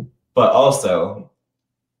 But also,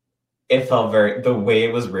 it felt the way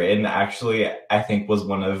it was written, actually, I think was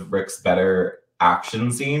one of Rick's better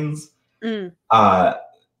action scenes.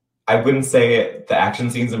 I wouldn't say the action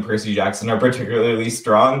scenes in Percy Jackson are particularly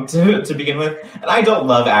strong to begin with. And I don't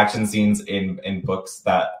love action scenes in books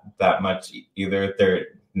that much either.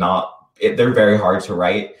 They're very hard to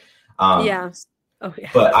write.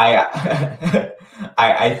 But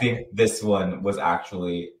I think this one was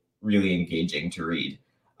actually really engaging to read.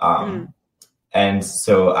 And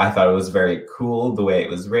so I thought it was very cool the way it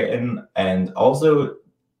was written, and also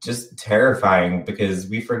just terrifying because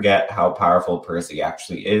we forget how powerful Percy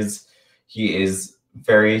actually is. He is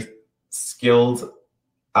very skilled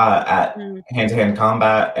at hand-to-hand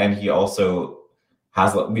combat, and he also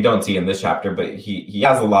has, we don't see in this chapter, but he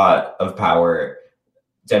has a lot of power,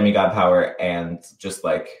 demigod power, and just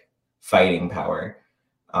like fighting power.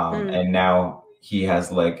 And now he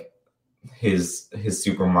has like his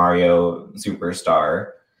Super Mario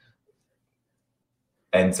superstar.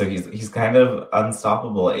 And so he's kind of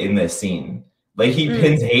unstoppable in this scene. Like, he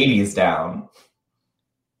pins Hades down.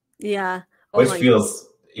 Yeah. Which feels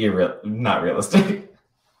not realistic.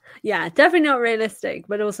 Yeah, definitely not realistic.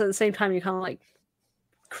 But also at the same time, you're kind of like,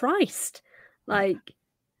 Christ. Like,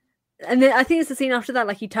 and then I think it's the scene after that,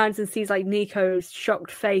 like, he turns and sees like Nico's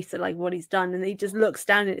shocked face at like what he's done. And he just looks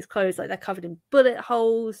down at his clothes, like they're covered in bullet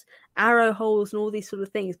holes, arrow holes, and all these sort of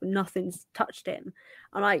things, but nothing's touched him.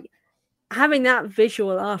 And like, having that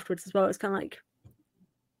visual afterwards as well, it's kind of like,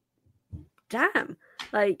 damn,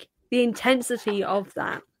 like the intensity of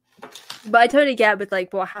that. But I totally get with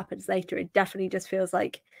like what happens later. It definitely just feels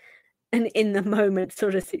like an in the moment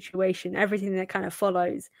sort of situation. Everything that kind of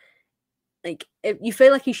follows, like, you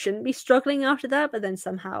feel like he shouldn't be struggling after that, but then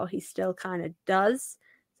somehow he still kind of does.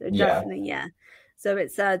 So definitely, yeah. So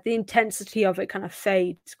it's the intensity of it kind of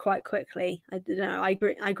fades quite quickly. I don't know. I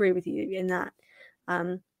agree with you in that.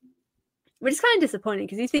 Which is kind of disappointing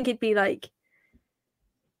because you think it'd be like,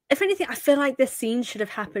 if anything, I feel like this scene should have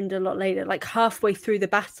happened a lot later, like halfway through the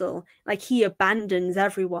battle. Like, he abandons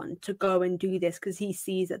everyone to go and do this because he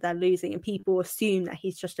sees that they're losing, and people assume that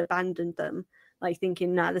he's just abandoned them, like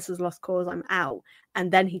thinking, nah, this was lost cause, I'm out.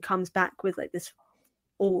 And then he comes back with like this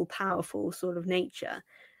all-powerful sort of nature.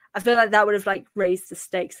 I feel like that would have like raised the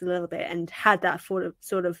stakes a little bit and had that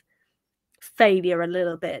sort of failure a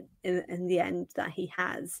little bit in the end that he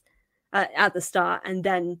has. At the start, and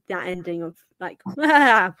then that ending of like,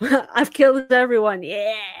 I've killed everyone,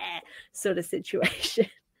 yeah, sort of situation.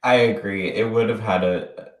 I agree. It would have had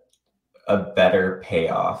a better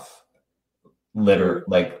payoff,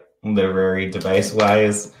 like literary device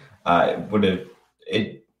wise. Would have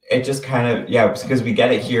it just kind of, because we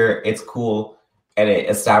get it here, it's cool, and it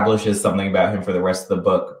establishes something about him for the rest of the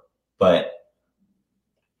book, but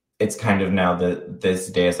it's kind of now this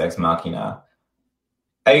Deus Ex Machina.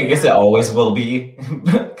 I guess it always will be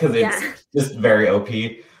because it's just very OP.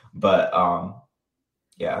 But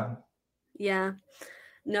yeah.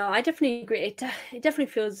 No, I definitely agree. It definitely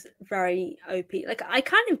feels very OP. Like, I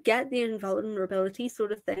kind of get the invulnerability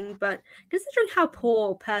sort of thing, but considering how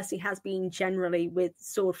poor Percy has been generally with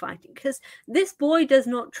sword fighting, because this boy does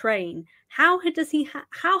not train. How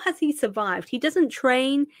has he survived? He doesn't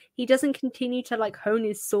train. He doesn't continue to like hone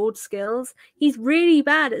his sword skills. He's really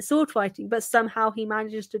bad at sword fighting, but somehow he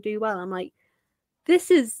manages to do well. I'm like,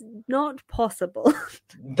 this is not possible.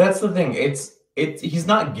 That's the thing. He's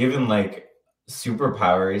not given like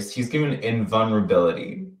superpowers. He's given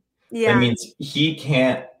invulnerability. That Yeah. means he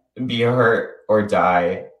can't be hurt or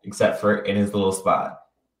die except for in his little spot.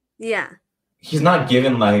 Yeah. He's not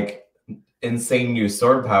given like insane new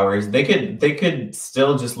sword powers. They could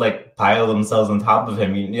still just like pile themselves on top of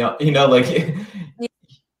him. Like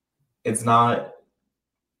it's not.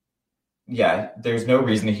 Yeah, there's no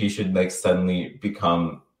reason he should like suddenly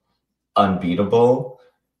become unbeatable.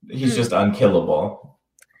 He's just unkillable.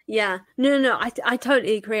 Yeah. No. I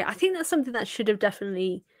totally agree. I think that's something that should have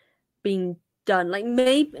definitely been done. Like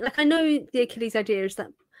maybe, like I know the Achilles idea is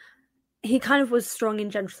that he kind of was strong in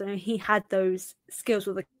general, so he had those skills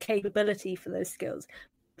or the capability for those skills.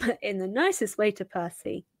 But in the nicest way to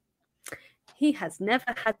Percy, he has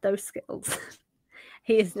never had those skills.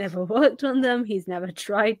 He has never worked on them. He's never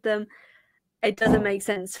tried them. It doesn't make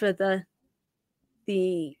sense for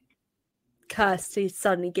the curse to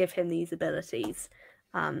suddenly give him these abilities.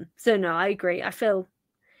 So no, I agree. I feel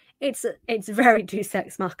it's very Deus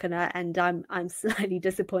Ex Machina, and I'm slightly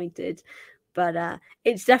disappointed, but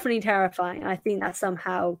it's definitely terrifying. I think that's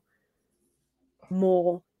somehow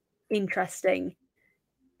more interesting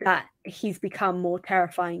that he's become more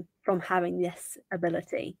terrifying from having this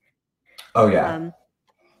ability. Oh yeah.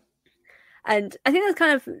 And I think that's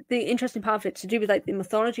kind of the interesting part of it, to do with like the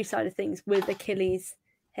mythology side of things with Achilles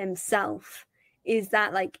himself, is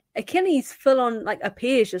that like Achilles full on like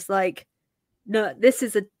appears just like, no, this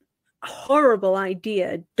is a horrible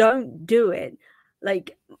idea, don't do it,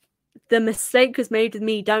 like the mistake was made with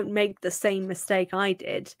me, don't make the same mistake I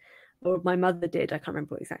did or my mother did. I can't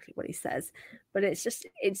remember exactly what he says, but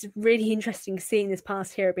it's really interesting seeing this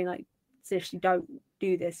past hero being like, seriously, don't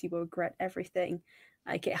do this, you will regret everything.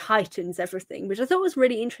 Like it heightens everything, which I thought was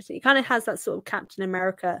really interesting. It kind of has that sort of Captain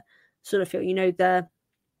America sort of feel,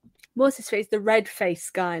 what's his face, the red face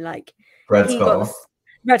guy, like Red Skull.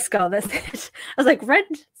 Red Skull, that's it. I was like, red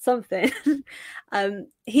something.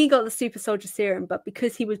 He got the super soldier serum, but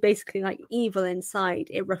because he was basically like evil inside,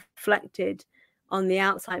 it reflected on the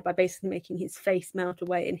outside by basically making his face melt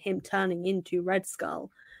away and him turning into Red Skull.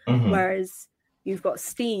 Mm-hmm. Whereas you've got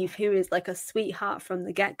Steve, who is like a sweetheart from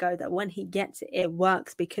the get-go, that when he gets it, it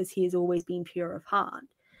works because he has always been pure of heart.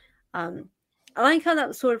 I like how that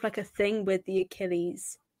was sort of like a thing with the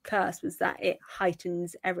Achilles curse, was that it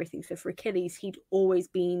heightens everything. So for Achilles, he'd always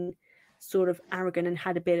been sort of arrogant and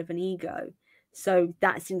had a bit of an ego. So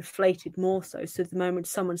that's inflated more so. So the moment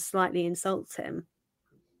someone slightly insults him,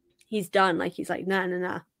 he's done. Like he's like,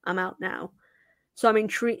 no, I'm out now. So I'm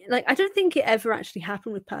intrigued. Like, I don't think it ever actually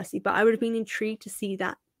happened with Percy, but I would have been intrigued to see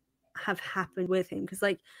that have happened with him, because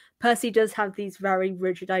like Percy does have these very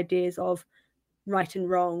rigid ideas of right and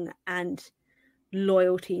wrong and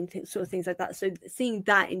loyalty and sort of things like that. So seeing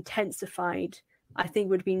that intensified, I think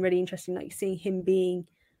would have been really interesting. Like seeing him being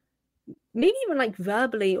maybe even like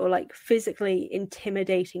verbally or like physically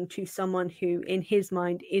intimidating to someone who in his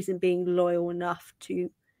mind isn't being loyal enough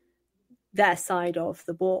to their side of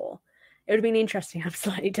the war. It would have been interesting. I'm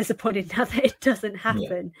slightly disappointed now that it doesn't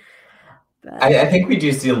happen. Yeah. But I think we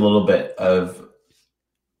do see a little bit of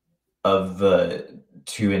the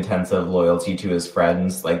too intensive loyalty to his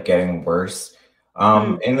friends like getting worse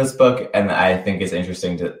in this book, and I think it's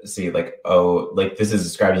interesting to see like, oh, like this is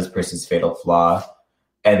described as Percy's fatal flaw,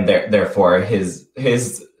 and therefore his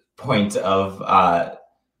point of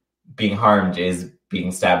being harmed is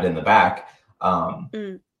being stabbed in the back.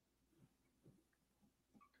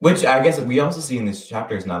 Which I guess we also see in these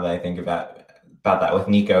chapters, now that I think about that with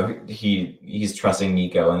Nico. He's trusting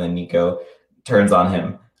Nico, and then Nico turns on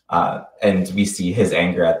him, and we see his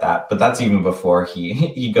anger at that. But that's even before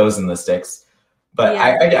he goes in the sticks. But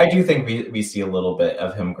yeah. I do think we see a little bit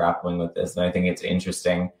of him grappling with this, and I think it's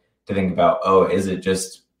interesting to think about, oh, is it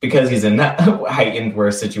just because he's in heightened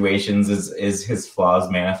worse situations, is his flaws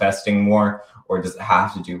manifesting more, or does it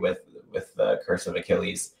have to do with the curse of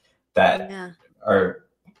Achilles that are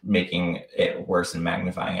making it worse and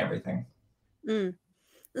magnifying everything?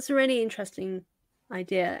 That's a really interesting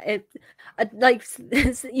idea. Like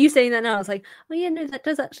you saying that now, I was like, oh yeah, no, that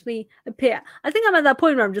does actually appear. I think I'm at that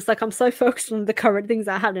point where I'm just like, I'm so focused on the current things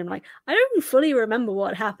that happened. I'm like, I don't fully remember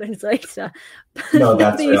what happens later. No,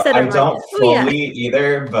 that's real. I don't fully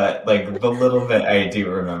either, but like the little bit I do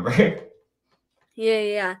remember.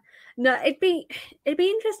 Yeah. No, it'd be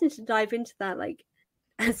interesting to dive into that, like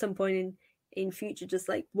at some point in future, just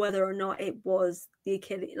like whether or not it was the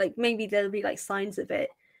Achilles. Like maybe there'll be like signs of it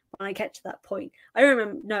when I get to that point. I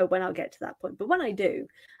don't know when I'll get to that point, but when I do,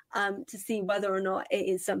 to see whether or not it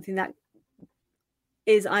is something that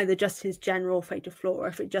is either just his general fatal flaw, or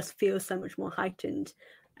if it just feels so much more heightened,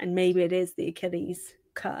 and maybe it is the Achilles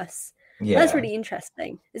curse. Yeah. That's really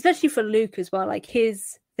interesting, especially for Luke as well. Like,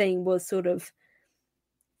 his thing was sort of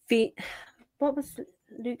what was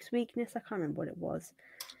Luke's weakness? I can't remember what it was.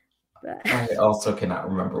 But I also cannot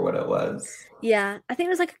remember what it was. Yeah, I think it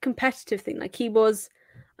was like a competitive thing. Like, I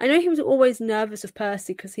know he was always nervous of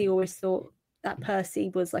Percy because he always thought that Percy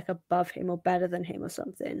was like above him or better than him or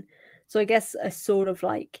something. So I guess a sort of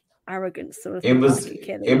like arrogance sort of thing.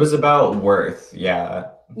 It was about worth, yeah.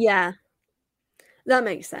 Yeah. That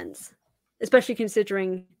makes sense. Especially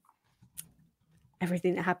considering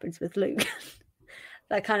everything that happens with Luke.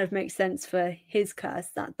 That kind of makes sense for his curse,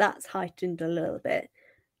 that's heightened a little bit,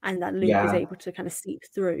 and that Luke is able to kind of seep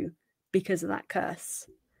through because of that curse.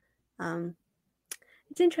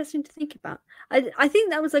 It's interesting to think about. I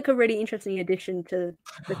think that was like a really interesting addition to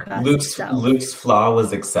the curse itself. Luke's flaw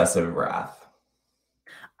was excessive wrath.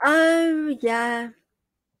 Oh, yeah.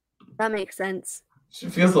 That makes sense. She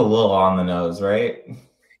feels a little on the nose, right?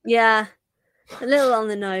 Yeah, a little on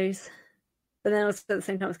the nose. But then also at the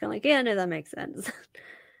same time, it's kind of like, yeah, no, that makes sense.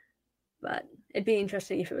 But it'd be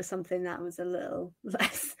interesting if it was something that was a little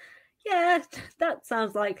less, yeah, that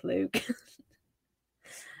sounds like Luke.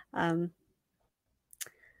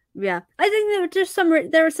 Yeah, I think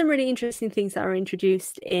there are some really interesting things that are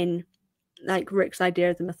introduced in like Rick's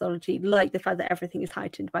idea of the mythology, like the fact that everything is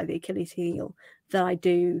heightened by the Achilles heel, that I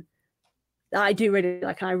do really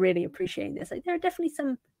like, and I really appreciate this. Like, there are definitely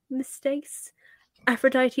some mistakes,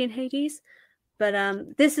 Aphrodite and Hades, but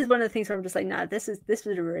this is one of the things where I'm just like, no, this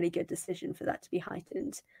was a really good decision for that to be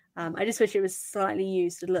heightened. I just wish it was slightly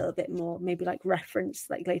used a little bit more, maybe like referenced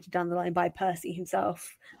like later down the line by Percy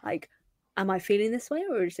himself, like, am I feeling this way,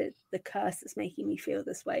 or is it the curse that's making me feel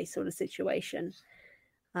this way, sort of situation.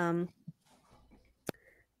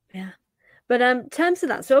 Yeah. But in terms of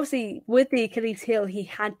that, so obviously with the Achilles heel, he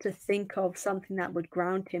had to think of something that would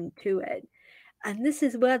ground him to it. And this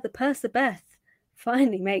is where the Percybeth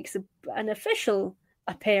finally makes an official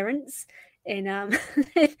appearance in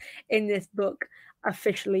in this book,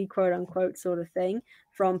 officially, quote unquote, sort of thing,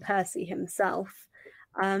 from Percy himself.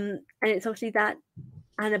 And it's obviously that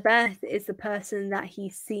Annabeth is the person that he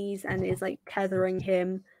sees and is like tethering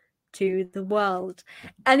him to the world.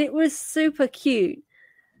 And it was super cute.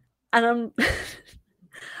 And I'm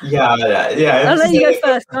yeah. I'll let you go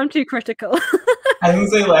first. I'm too critical. I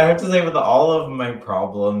have to say, with all of my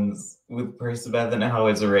problems with Percybeth and how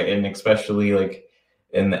it's written, especially like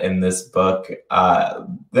in this book,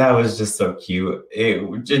 that was just so cute.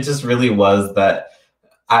 It just really was that.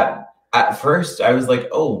 At first, I was like,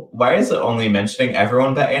 oh, why is it only mentioning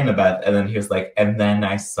everyone but Annabeth? And then he was like, and then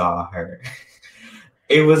I saw her.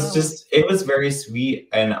 It was very sweet.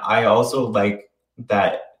 And I also like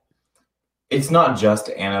that it's not just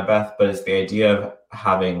Annabeth, but it's the idea of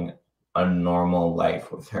having a normal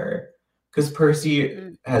life with her. Because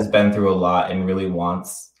Percy has been through a lot and really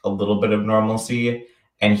wants a little bit of normalcy.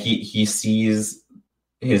 And he sees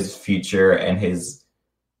his future and his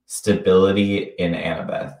stability in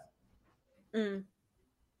Annabeth.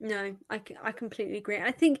 No, I completely agree.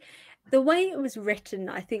 I think the way it was written,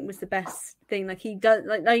 I think, was the best thing. Like, he does,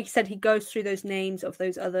 like you said, he goes through those names of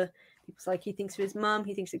those other people. Like, he thinks of his mum,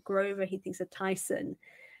 he thinks of Grover, he thinks of Tyson,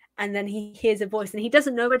 and then he hears a voice, and he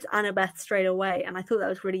doesn't know it's Annabeth straight away. And I thought that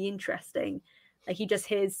was really interesting. Like, he just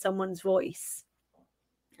hears someone's voice,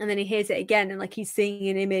 and then he hears it again, and like he's seeing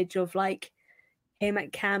an image of like him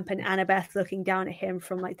at camp and Annabeth looking down at him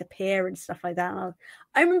from like the pier and stuff like that. And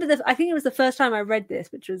I remember I think it was the first time I read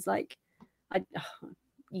this, which was like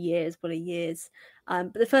years.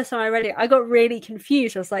 But the first time I read it, I got really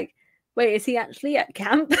confused. I was like, wait, is he actually at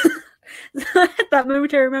camp? So I had that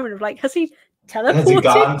momentary moment of like, has he teleported? Has he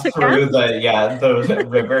gone through those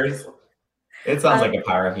rivers? It sounds like a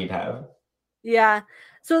power he'd have. Yeah.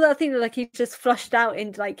 So that thing, like, he's just flushed out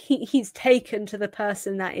into like he's taken to the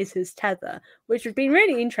person that is his tether, which would be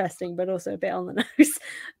really interesting, but also a bit on the nose.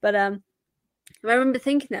 But I remember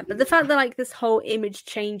thinking that. But the fact that like this whole image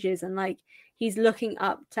changes and like he's looking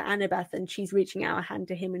up to Annabeth and she's reaching out a hand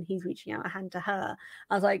to him and he's reaching out a hand to her,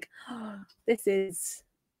 I was like, oh, this is,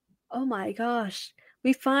 oh my gosh,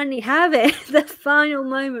 we finally have it, the final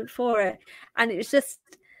moment for it. And it's just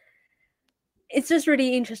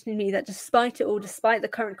really interesting to me that despite it all, despite the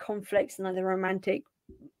current conflicts and like the romantic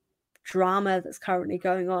drama that's currently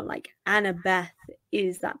going on, like Annabeth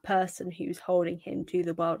is that person who's holding him to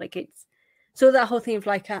the world. Like, it's so that whole thing of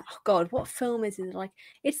like, oh God, what film is it? Like,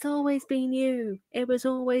 it's always been you. It was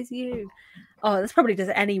always you. Oh, that's probably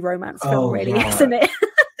just any romance film, really, isn't it?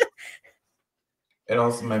 It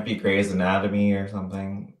also might be Grey's Anatomy or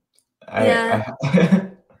something.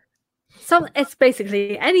 It's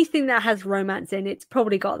basically anything that has romance in it's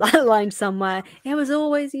probably got that line somewhere. It was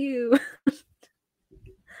always you.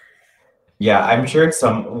 Yeah, I'm sure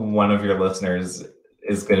one of your listeners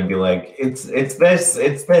is going to be like, it's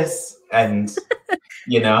this, and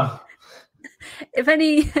you know. If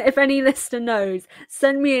any listener knows,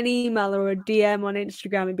 send me an email or a DM on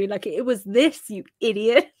Instagram and be like, it was this, you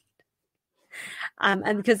idiot.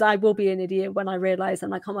 And because I will be an idiot when I realize, I'm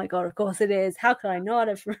like, oh my god, of course it is. How could I not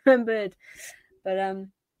have remembered? But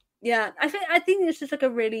yeah, I think it's just like a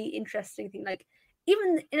really interesting thing. Like,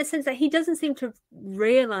 even in a sense that he doesn't seem to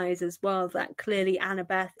realize as well that clearly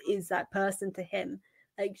Annabeth is that person to him.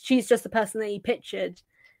 Like, she's just the person that he pictured,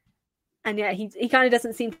 and yet he kind of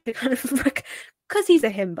doesn't seem to kind of, because he's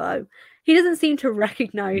a himbo, he doesn't seem to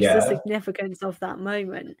recognize the significance of that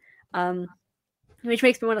moment. Which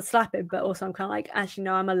makes me want to slap him, but also I'm kind of like, actually,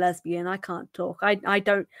 no, I'm a lesbian. I can't talk. I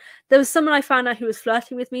don't. There was someone I found out who was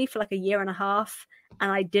flirting with me for like a year and a half,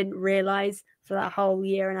 and I didn't realize for that whole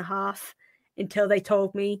year and a half until they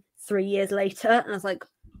told me 3 years later, and I was like,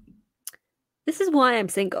 this is why I'm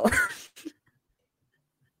single.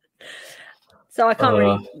 So I can't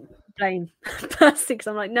really blame Percy, because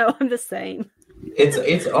I'm like, no, I'm the same. It's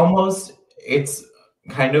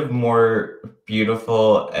kind of more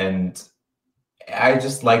beautiful, and I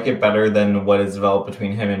just like it better than what is developed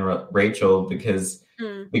between him and Rachel, because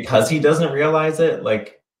he doesn't realize it.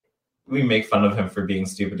 Like, we make fun of him for being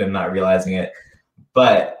stupid and not realizing it,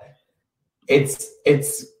 but it's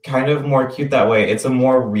kind of more cute that way. It's a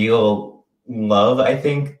more real love, I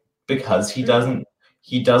think, because he doesn't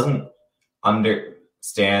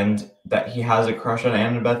understand that he has a crush on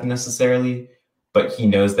Annabeth necessarily, but he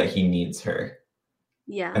knows that he needs her.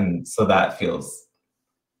 Yeah. And so that feels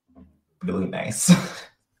really nice.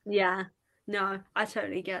 Yeah. No, I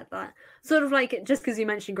totally get that. Sort of like, just because you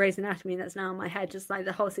mentioned Grey's Anatomy, that's now in my head, just like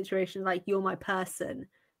the whole situation, like, you're my person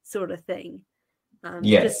sort of thing.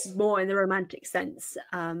 Yes. Just more in the romantic sense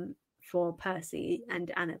for Percy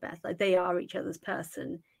and Annabeth. Like, they are each other's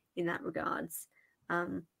person in that regards.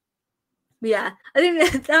 Yeah, I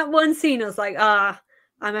think that one scene, I was like, I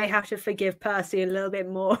may have to forgive Percy a little bit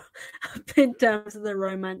more in terms of the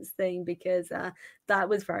romance thing, because that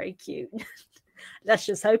was very cute. Let's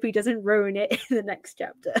just hope he doesn't ruin it in the next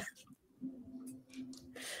chapter.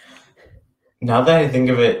 Now that I think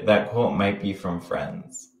of it, that quote might be from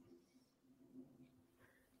Friends.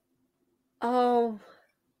 Oh.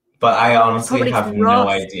 But I honestly have no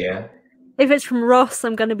idea. If it's from Ross,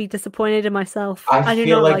 I'm going to be disappointed in myself. I do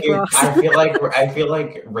not like Ross. I feel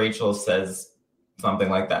like Rachel says something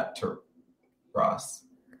like that to Ross.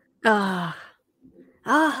 Damn.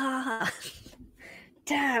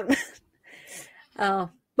 Oh,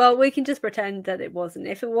 well, we can just pretend that it wasn't.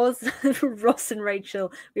 If it was Ross and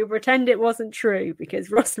Rachel, we'll pretend it wasn't true, because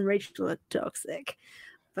Ross and Rachel are toxic.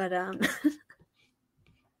 But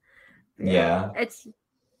yeah.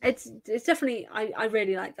 It's definitely, I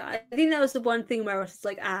really like that. I think that was the one thing where I was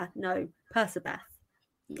like, no, Percy.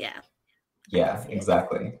 Yeah. Yeah,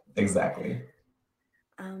 exactly.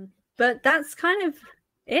 But that's kind of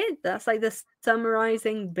it. That's like the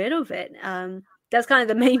summarizing bit of it. That's kind of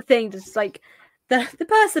the main thing. Just like the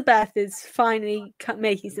Percy is finally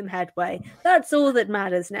making some headway. That's all that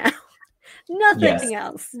matters now. Nothing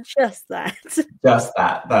else. Just that. Just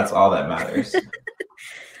that. That's all that matters.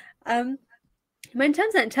 But in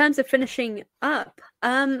terms of finishing up,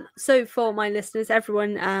 so for my listeners,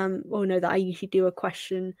 everyone will know that I usually do a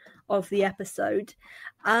question of the episode.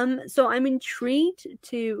 So I'm intrigued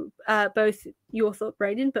to both your thought,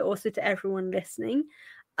 Brayden, but also to everyone listening.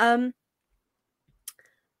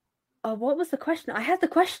 What was the question? I had the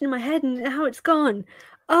question in my head and now it's gone.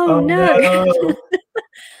 Oh no.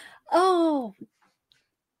 Oh,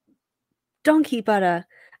 donkey butter.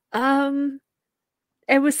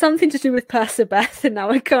 It was something to do with Percy, and now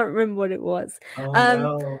I can't remember what it was.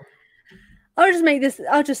 No. I'll just make this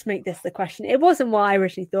the question. It wasn't what I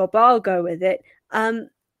originally thought, but I'll go with it.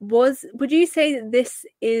 Would you say that this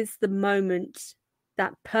is the moment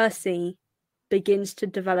that Percy begins to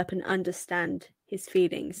develop and understand his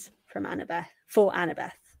feelings for Annabeth?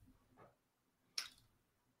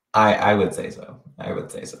 I would say so.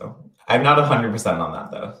 I'm not 100% on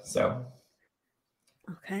that though, so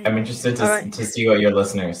okay. I'm interested to see what your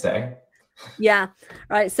listeners say. Yeah.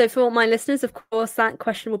 Right. So for my listeners, of course, that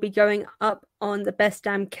question will be going up on the Best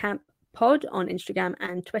Damn Camp pod on Instagram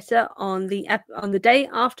and Twitter on the day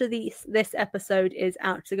after this episode is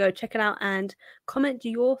out. So go check it out and comment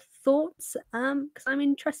your thoughts, because I'm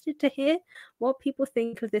interested to hear what people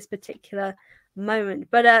think of this particular moment.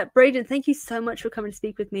 But Brayden, thank you so much for coming to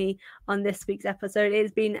speak with me on this week's episode. It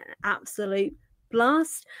has been an absolute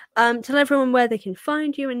blast. Tell everyone where they can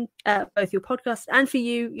find you and both your podcast and for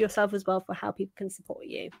you yourself as well, for how people can support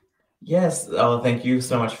you. Yes, thank you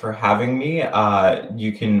so much for having me.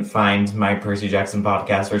 You can find my Percy Jackson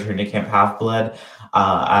podcast, Return to Camp Half-Blood,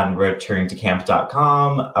 on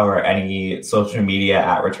returnToCamp.com or any social media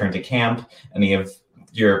at Return to Camp, any of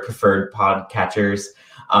your preferred podcatchers.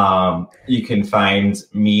 You can find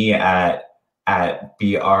me at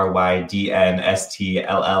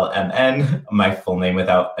BRYDNSTLLMN, my full name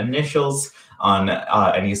without initials, on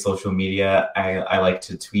any social media. I like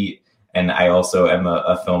to tweet, and I also am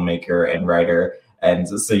a filmmaker and writer. And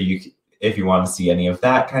so if you want to see any of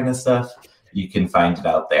that kind of stuff, you can find it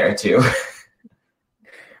out there too.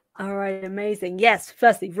 All right, amazing. Yes,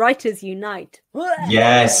 firstly, writers unite.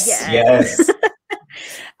 Yes.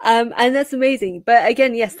 And that's amazing. But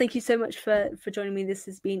again, yes, thank you so much for joining me. This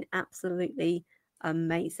has been absolutely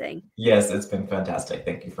amazing. Yes, it's been fantastic.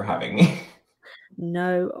 Thank you for having me.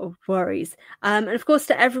 No worries. And of course,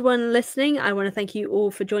 to everyone listening, I want to thank you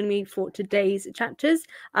all for joining me for today's chapters.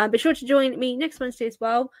 Be sure to join me next Wednesday as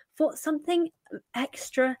well for something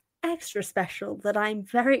extra special that I'm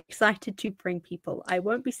very excited to bring people. I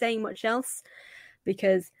won't be saying much else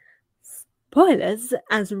because spoilers,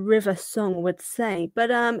 as River Song would say.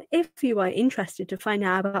 But if you are interested to find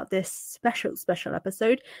out about this special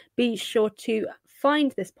episode, be sure to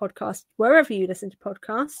find this podcast wherever you listen to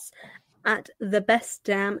podcasts at The Best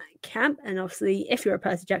Damn Camp. And obviously, if you're a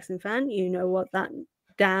Percy Jackson fan, you know what that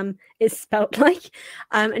damn is spelled like.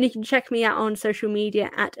 And you can check me out on social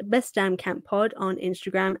media at Best Damn Camp Pod on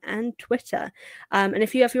Instagram and Twitter. And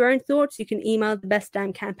if you have your own thoughts, you can email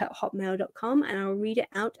thebestdamncamp@hotmail.com and I'll read it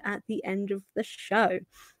out at the end of the show.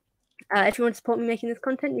 If you want to support me making this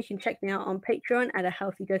content, you can check me out on Patreon at A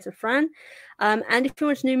Healthy Dose of Fran. And if you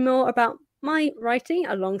want to know more about my writing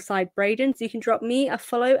alongside Brayden's, you can drop me a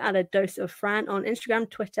follow at A Dose of Fran on Instagram,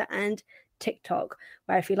 Twitter, and TikTok,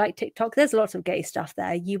 where if you like TikTok, there's lots of gay stuff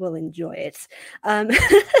there. You will enjoy it.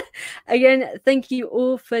 Again, thank you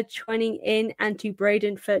all for joining in, and to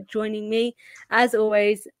Brayden for joining me. As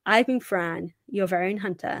always, I've been Fran, your very own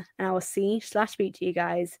hunter, and I will see/speak to you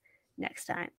guys next time.